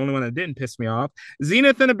whelmed is the only one that didn't piss me off.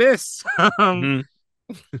 Zenith and Abyss.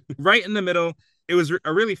 Right in the middle. It was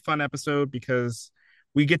a really fun episode because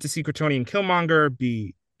we get to see Kryptonian Killmonger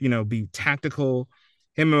be tactical.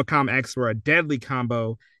 Him and Macom X were a deadly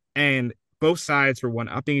combo, and both sides were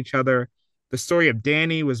one-upping each other. The story of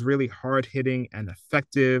Danny was really hard-hitting and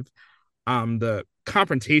effective. The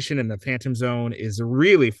confrontation in the Phantom Zone is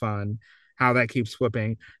really fun, how that keeps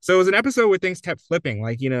flipping. So it was an episode where things kept flipping,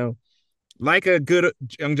 like a good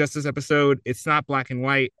Young Justice episode. It's not black and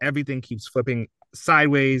white. Everything keeps flipping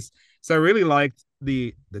sideways. So I really liked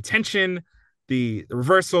the tension, the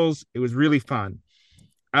reversals. It was really fun.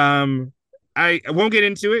 I won't get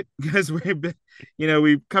into it because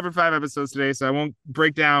we've covered 5 episodes today, so I won't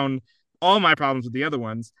break down all my problems with the other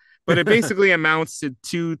ones. But it basically amounts to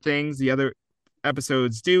 2 things the other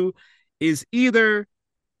episodes do, is either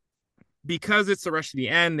because it's the rush to the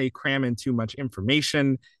end, they cram in too much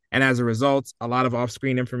information, and as a result, a lot of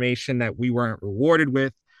off-screen information that we weren't rewarded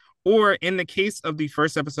with, or in the case of the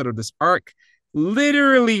first episode of this arc,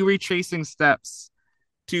 literally retracing steps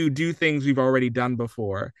to do things we've already done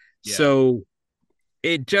before. Yeah. So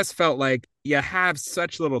it just felt like you have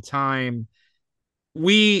such little time.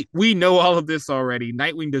 We know all of this already.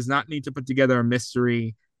 Nightwing does not need to put together a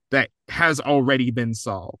mystery that has already been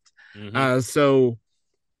solved. So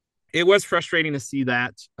it was frustrating to see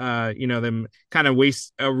that, them kind of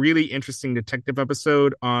waste a really interesting detective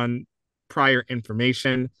episode on prior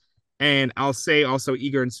information. And I'll say also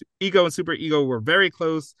Ego and Super Ego were very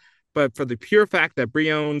close, but for the pure fact that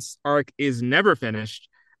Brion's arc is never finished,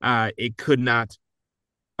 it could not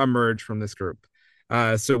emerge from this group.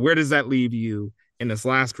 So where does that leave you in this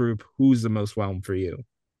last group? Who's the most whelmed for you?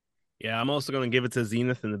 Yeah, I'm also going to give it to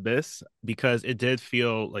Zenith and Abyss because it did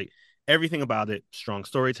feel like everything about it, strong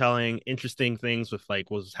storytelling, interesting things with like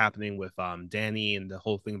what was happening with Danny and the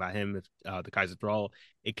whole thing about him with the Kaiser Thrall.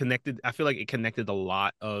 It connected. I feel like it connected a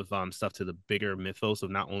lot of stuff to the bigger mythos of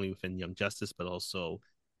not only within Young Justice but also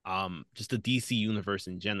just the DC universe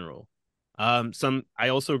in general. I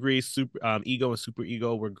also agree. Ego and Super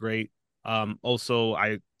Ego were great. Also,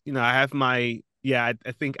 I have my I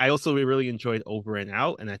think I also really enjoyed Over and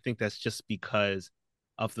Out, and I think that's just because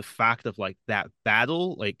of the fact of like that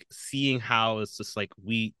battle, like seeing how it's just like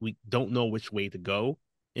we don't know which way to go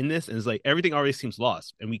in this, and it's like everything already seems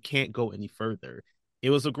lost and we can't go any further. It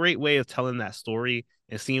was a great way of telling that story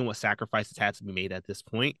and seeing what sacrifices had to be made at this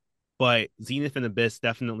point. But Zenith and Abyss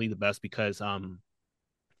definitely the best because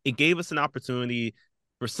it gave us an opportunity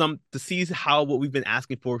to see how what we've been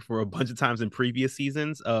asking for a bunch of times in previous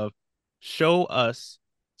seasons of show us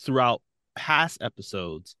throughout past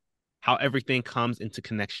episodes how everything comes into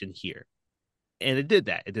connection here. And it did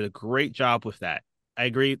that. It did a great job with that. I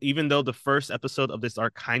agree. Even though the first episode of this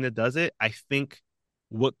arc kind of does it, I think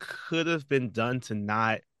what could have been done to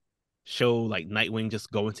not show like Nightwing just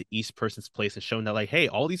going to each person's place and showing that like, hey,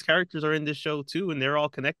 all these characters are in this show too, and they're all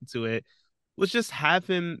connected to it. Let's just have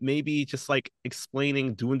him maybe just like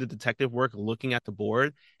explaining, doing the detective work, looking at the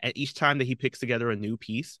board, and each time that he picks together a new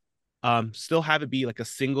piece, still have it be like a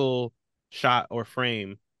single shot or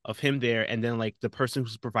frame of him there, and then like the person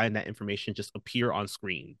who's providing that information just appear on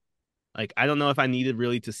screen. Like, I don't know if I needed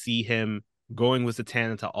really to see him going with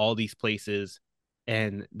Zatanna to all these places.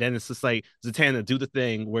 And then it's just like, Zatanna, do the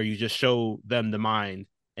thing where you just show them the mind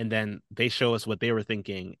and then they show us what they were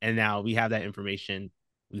thinking. And now we have that information.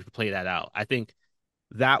 We can play that out. I think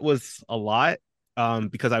that was a lot,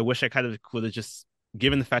 because I wish I kind of could have just,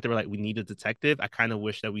 given the fact that we're like, we need a detective, I kind of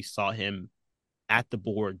wish that we saw him at the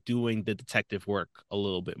board doing the detective work a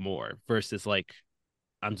little bit more versus like,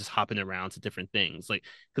 I'm just hopping around to different things. Like,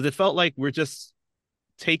 because it felt like we're just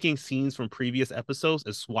taking scenes from previous episodes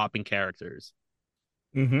and swapping characters.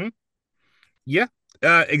 Mm-hmm. Yeah,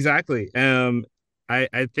 exactly.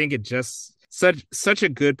 I think it just such a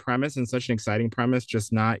good premise and such an exciting premise,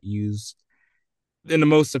 just not used in the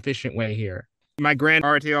most efficient way here. My grand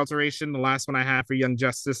RT alteration, the last one I have for Young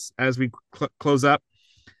Justice as we close up,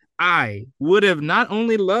 I would have not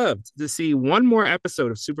only loved to see one more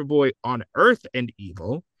episode of Superboy on Earth and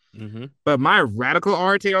Evil, but my radical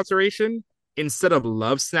RT alteration, instead of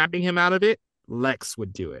love snapping him out of it, Lex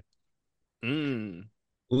would do it.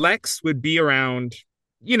 Lex would be around,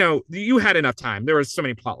 you had enough time. There were so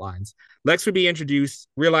many plot lines. Lex would be introduced,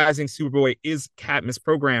 realizing Superboy is Cadmus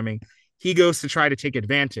programming. He goes to try to take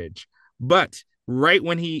advantage. But right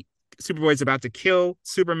when Superboy is about to kill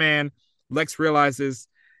Superman, Lex realizes,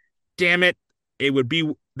 damn it,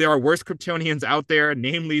 there are worse Kryptonians out there,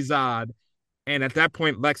 namely Zod. And at that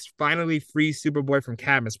point, Lex finally frees Superboy from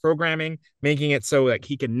Cadmus programming, making it so that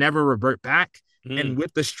he can never revert back. And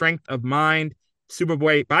with the strength of mind,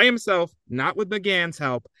 Superboy by himself, not with McGann's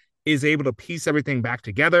help, is able to piece everything back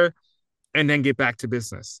together and then get back to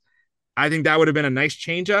business. I think that would have been a nice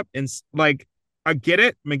change up. And like, I get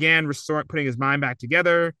it. McGann putting his mind back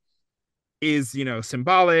together is,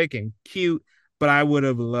 symbolic and cute, but I would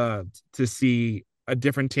have loved to see a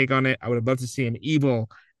different take on it. I would have loved to see an evil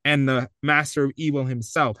and the master of evil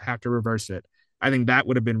himself have to reverse it. I think that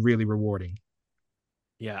would have been really rewarding.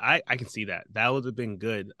 Yeah, I can see that. That would have been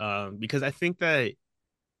good. Because I think that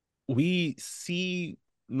we see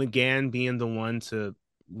McGann being the one to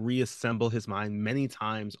reassemble his mind many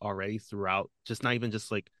times already throughout, just not even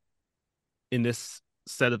just like in this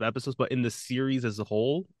set of episodes, but in the series as a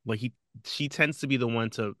whole. Like she tends to be the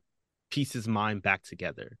one to piece his mind back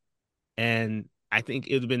together. And I think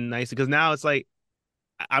it would have been nice because now it's like,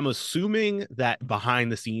 I'm assuming that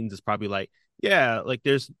behind the scenes is probably like, yeah, like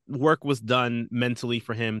there's work was done mentally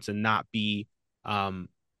for him to not be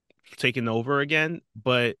taken over again,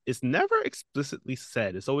 but it's never explicitly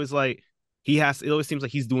said. It's always like it always seems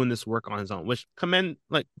like he's doing this work on his own, which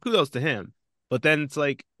kudos to him. But then it's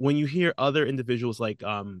like when you hear other individuals like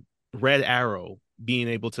Red Arrow being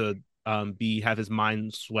able to have his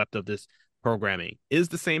mind swept of this programming, is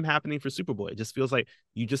the same happening for Superboy? It just feels like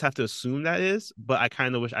you just have to assume that is, but I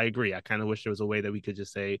agree. I kind of wish there was a way that we could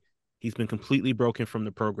just say he's been completely broken from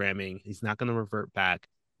the programming. He's not going to revert back.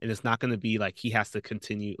 And it's not going to be like he has to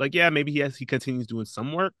continue. Like, yeah, maybe he continues doing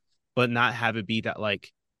some work, but not have it be that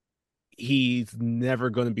like he's never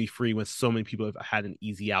going to be free when so many people have had an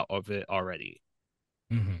easy out of it already.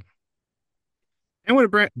 And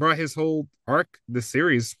would have brought his whole arc, the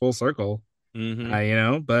series, full circle.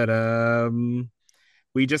 But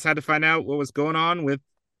we just had to find out what was going on with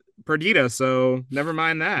Perdita, so never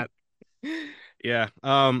mind that. Yeah.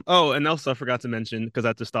 Oh, and also I forgot to mention, because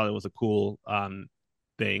I just thought it was a cool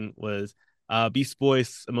thing, was Beast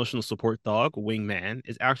Boy's emotional support dog, Wingman,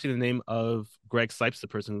 is actually the name of Greg Sipes, the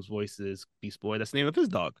person whose voice is Beast Boy. That's the name of his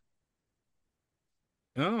dog.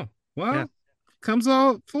 Oh, well, yeah. Comes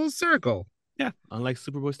all full circle. Yeah, unlike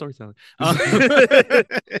Superboy storytelling.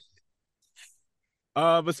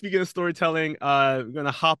 But speaking of storytelling, we're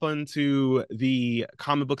gonna hop onto the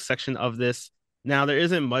comic book section of this. Now, there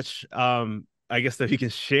isn't much, I guess, that we can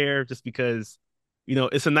share, just because,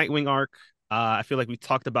 it's a Nightwing arc. I feel like we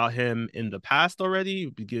talked about him in the past already,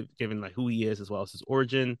 given like who he is as well as his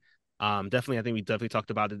origin. I think we definitely talked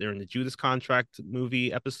about it during the Judas Contract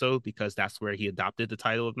movie episode, because that's where he adopted the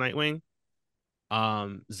title of Nightwing.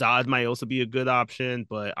 Zod might also be a good option,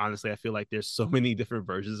 but honestly, I feel like there's so many different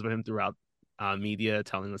versions of him throughout media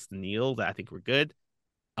telling us to kneel that I think we're good.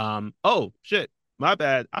 Oh shit, my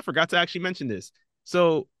bad. I forgot to actually mention this.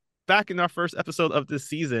 So back in our first episode of this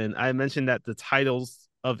season, I mentioned that the titles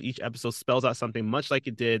of each episode spells out something much like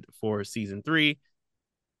it did for season 3.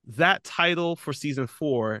 That title for season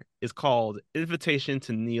 4 is called Invitation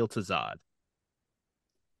to Kneel to Zod.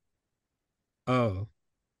 Oh.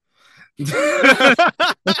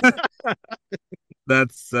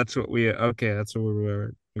 That's what we okay, that's what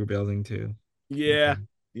we're building to. Yeah. Okay.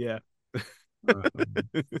 Yeah.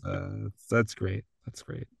 That's great. That's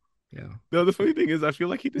great. Yeah. No, the funny thing is, I feel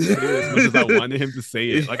like he didn't say it as much as I wanted him to say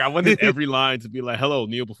it. Like, I wanted every line to be like, hello,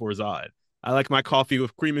 kneel before Zod. I like my coffee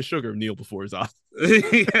with cream and sugar, kneel before Zod.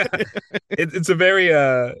 Yeah. It's a very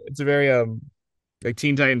like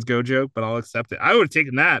Teen Titans Go joke, but I'll accept it. I would have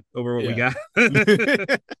taken that over what we Yeah.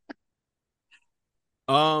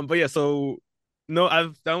 got. But yeah, so no, I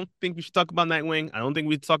don't think we should talk about Nightwing. I don't think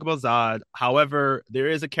we talk about Zod. However, there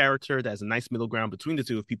is a character that has a nice middle ground between the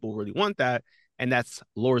two if people really want that, and that's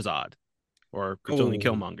Zod or Kryptonian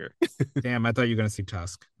Oh, Killmonger. damn, I thought you were gonna see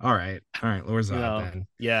Tusk. All right, Lord You Zod know, then.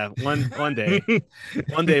 yeah, one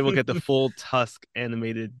day, we'll get the full Tusk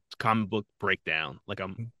animated comic book breakdown. Like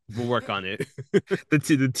we'll work on it. The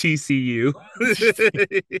TCU.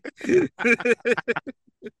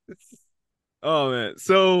 Oh man.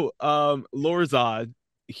 So Zod,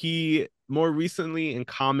 he more recently in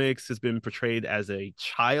comics has been portrayed as a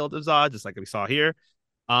child of Zod, just like we saw here.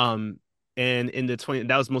 Um and in the 20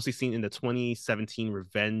 that was mostly seen in the 2017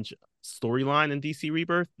 Revenge storyline in DC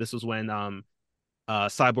Rebirth. This was when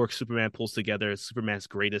Cyborg Superman pulls together Superman's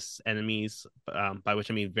greatest enemies, by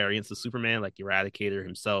which I mean variants of Superman, like Eradicator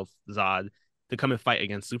himself, Zod, to come and fight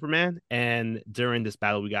against Superman. And during this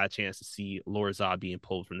battle, we got a chance to see Lord Zod being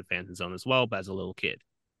pulled from the Phantom Zone as well, but as a little kid.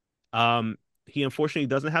 He unfortunately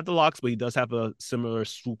doesn't have the locks, but he does have a similar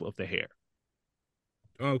swoop of the hair.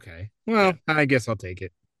 Okay, Yeah. well, I guess I'll take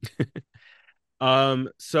it.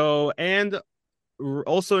 So and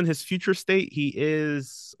also in his future state, he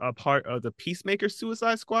is a part of the Peacemaker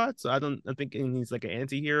Suicide Squad. So I think he's like an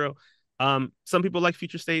anti-hero. Some people like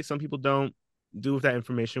future state, some people don't. Do with that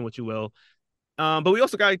information what you will. But we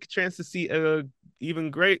also got a chance to see a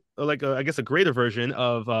even great, like I guess a greater version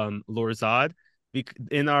of Lord Zod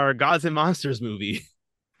in our Gods and Monsters movie.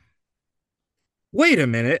 Wait a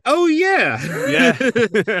minute. Oh yeah. Yeah,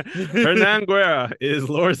 Hernan Guerra is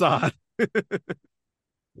Lord Zod.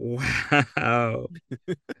 Wow.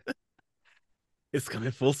 It's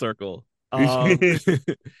coming full circle.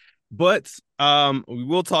 But we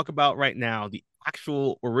will talk about right now the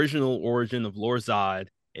actual original origin of Lord Zod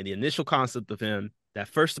and the initial concept of him that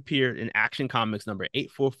first appeared in Action Comics number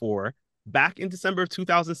 844 back in December of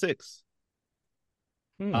 2006.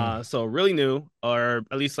 So really new, or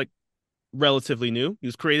at least like relatively new. He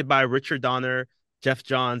was created by Richard Donner, Jeff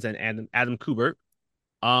Johns, and Adam Kubert.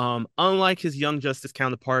 Unlike his Young Justice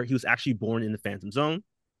counterpart, he was actually born in the Phantom Zone.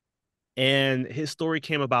 And his story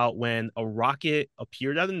came about when a rocket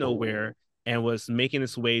appeared out of nowhere and was making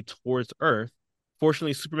its way towards Earth.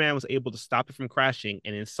 Fortunately, Superman was able to stop it from crashing,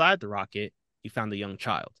 and inside the rocket, he found a young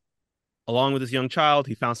child. Along with this young child,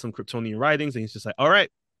 he found some Kryptonian writings, and he's just like, all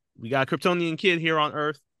right, we got a Kryptonian kid here on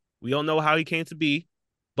Earth. We don't know how he came to be,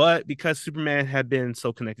 but because Superman had been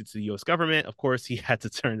so connected to the U.S. government, of course, he had to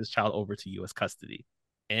turn this child over to U.S. custody.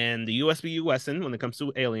 And the U.S. be U.S.ing when it comes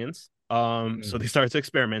to aliens. So they started to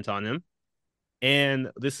experiment on him. And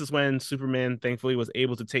this is when Superman thankfully was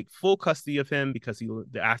able to take full custody of him because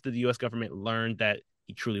after the U.S. government learned that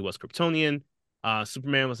he truly was Kryptonian,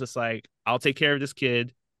 Superman was just like, I'll take care of this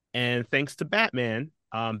kid. And thanks to Batman,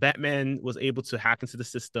 Batman was able to hack into the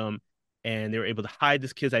system, and they were able to hide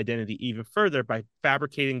this kid's identity even further by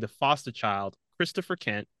fabricating the foster child, Christopher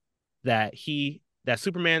Kent, that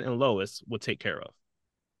Superman and Lois would take care of.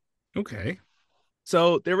 Okay.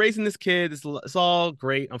 So they're raising this kid. It's all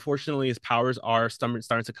great. Unfortunately, his powers are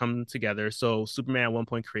starting to come together. So Superman at one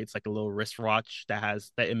point creates like a little wristwatch that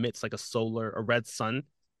emits like a red sun,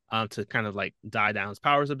 to kind of like die down his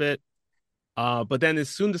powers a bit. But then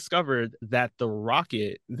it's soon discovered that the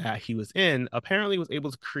rocket that he was in apparently was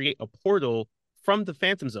able to create a portal from the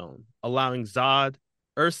Phantom Zone, allowing Zod,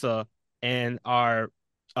 Ursa, and our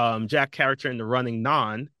Jack character in the running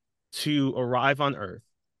Non to arrive on Earth,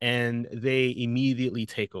 and they immediately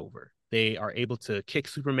take over. They are able to kick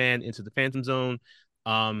Superman into the Phantom Zone.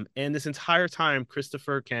 And this entire time,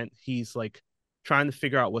 Christopher Kent, he's like trying to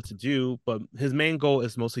figure out what to do, but his main goal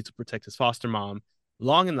is mostly to protect his foster mom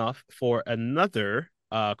long enough for another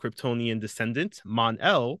Kryptonian descendant,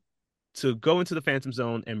 Mon-El, to go into the Phantom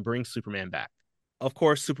Zone and bring Superman back. Of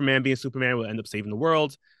course, Superman being Superman will end up saving the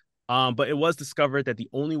world. But it was discovered that the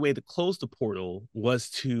only way to close the portal was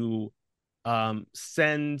to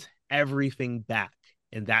send everything back.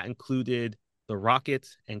 And that included the rocket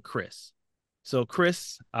and Chris. So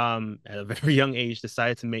Chris, at a very young age,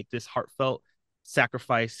 decided to make this heartfelt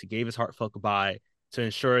sacrifice. He gave his heartfelt goodbye to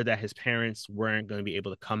ensure that his parents weren't going to be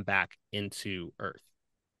able to come back into Earth.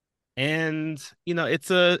 And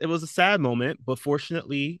it was a sad moment, but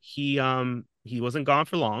fortunately he wasn't gone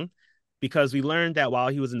for long, because we learned that while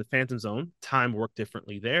he was in the Phantom Zone, time worked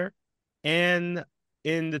differently there. And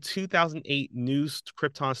in the 2008 news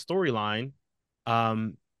Krypton storyline,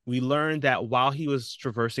 we learned that while he was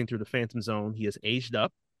traversing through the Phantom Zone, he has aged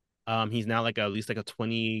up. He's now at least like a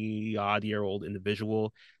 20 odd year old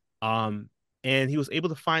individual. And he was able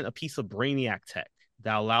to find a piece of Brainiac tech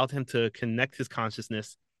that allowed him to connect his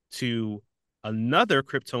consciousness to another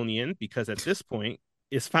Kryptonian, because at this point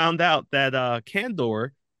it's found out that Kandor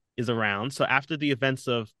is around. So after the events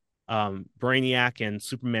of Brainiac and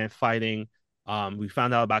Superman fighting, we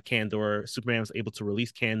found out about Kandor. Superman was able to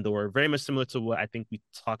release Kandor, very much similar to what I think we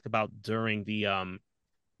talked about during the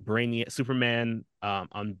Brainiac Superman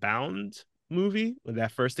Unbound movie, with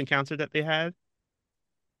that first encounter that they had.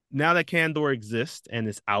 Now that Kandor exists and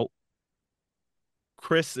is out,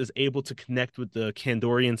 Chris is able to connect with the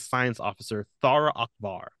Kandorian science officer, Thara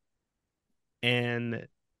Akbar. And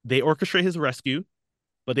they orchestrate his rescue,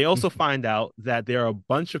 but they also find out that there are a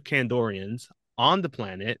bunch of Kandorians on the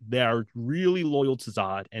planet that are really loyal to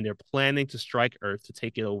Zod, and they're planning to strike Earth to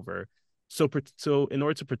take it over. So in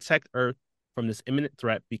order to protect Earth from this imminent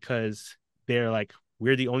threat, because they're like,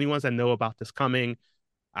 we're the only ones that know about this coming.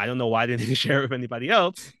 I don't know why they didn't share it with anybody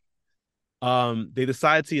else. They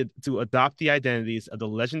decided to adopt the identities of the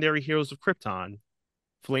legendary heroes of Krypton,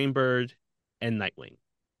 Flamebird and Nightwing.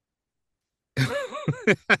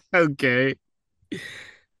 Okay.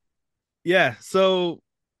 Yeah, so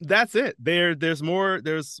that's it. There's more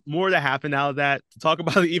that happened out of that. To talk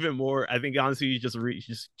about it even more, I think honestly you just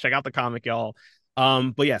check out the comic, y'all.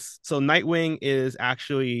 But yes, so Nightwing is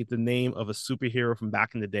actually the name of a superhero from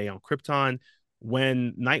back in the day on Krypton.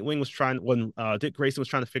 When Dick Grayson was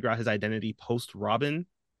trying to figure out his identity post Robin,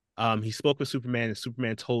 he spoke with Superman, and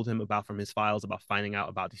Superman told him from his files about finding out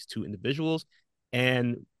about these two individuals.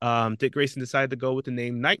 And Dick Grayson decided to go with the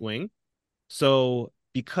name Nightwing. So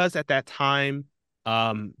because at that time,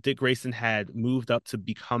 Dick Grayson had moved up to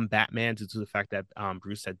become Batman due to the fact that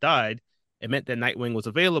Bruce had died, it meant that Nightwing was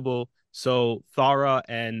available. So Thara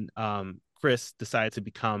and Chris decided to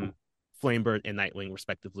become Flamebird and Nightwing,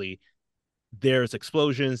 respectively. There's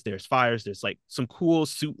explosions, there's fires, there's like some cool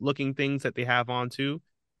suit looking things that they have on too.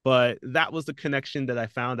 But that was the connection that I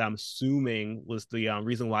found, I'm assuming, was the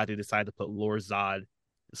reason why they decided to put Lord Zod,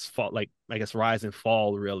 rise and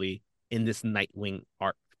fall, really, in this Nightwing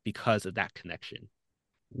arc, because of that connection.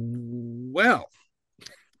 Well,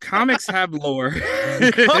 comics have lore.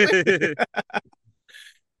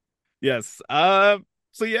 Yes.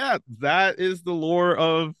 So yeah, that is the lore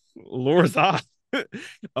of Lord Zod.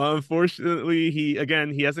 Unfortunately, he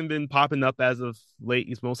hasn't been popping up as of late.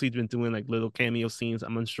 He's mostly been doing like little cameo scenes.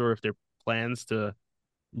 I'm unsure if there are plans to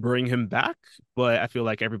bring him back, but I feel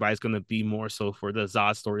like everybody's going to be more so for the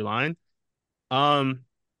Zod storyline.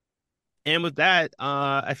 And with that,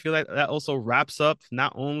 I feel like that also wraps up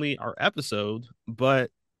not only our episode,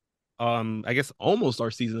 but I guess almost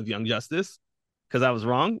our season of Young Justice, because I was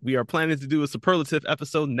wrong. We are planning to do a superlative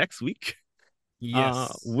episode next week.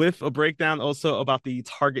 Yes. With a breakdown also about the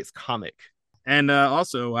Targets comic. And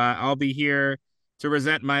also, I'll be here to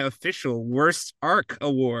present my official Worst Arc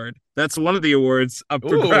Award. That's one of the awards up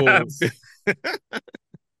for grabs.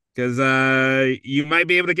 Because you might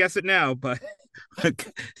be able to guess it now, but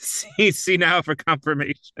see now for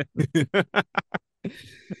confirmation.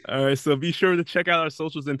 All right, so be sure to check out our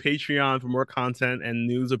socials and Patreon for more content and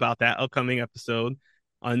news about that upcoming episode.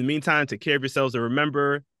 In the meantime, take care of yourselves, and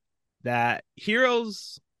remember that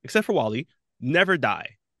heroes, except for Wally, never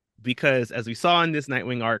die, because as we saw in this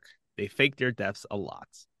Nightwing arc, they fake their deaths a lot.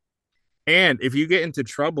 And if you get into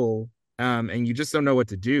trouble and you just don't know what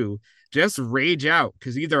to do, just rage out,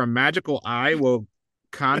 because either a magical eye will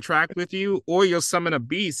contract with you, or you'll summon a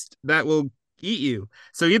beast that will eat you.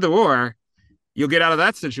 So either or, you'll get out of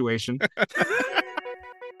that situation.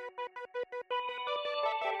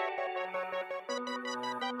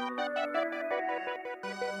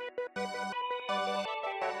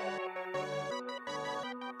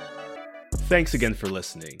 Thanks again for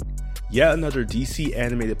listening. Yet another DC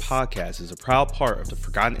animated podcast is a proud part of the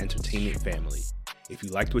Forgotten Entertainment family. If you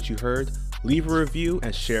liked what you heard, leave a review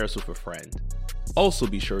and share us with a friend. Also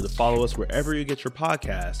be sure to follow us wherever you get your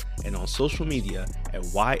podcasts and on social media at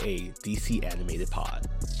YA DC Animated Pod.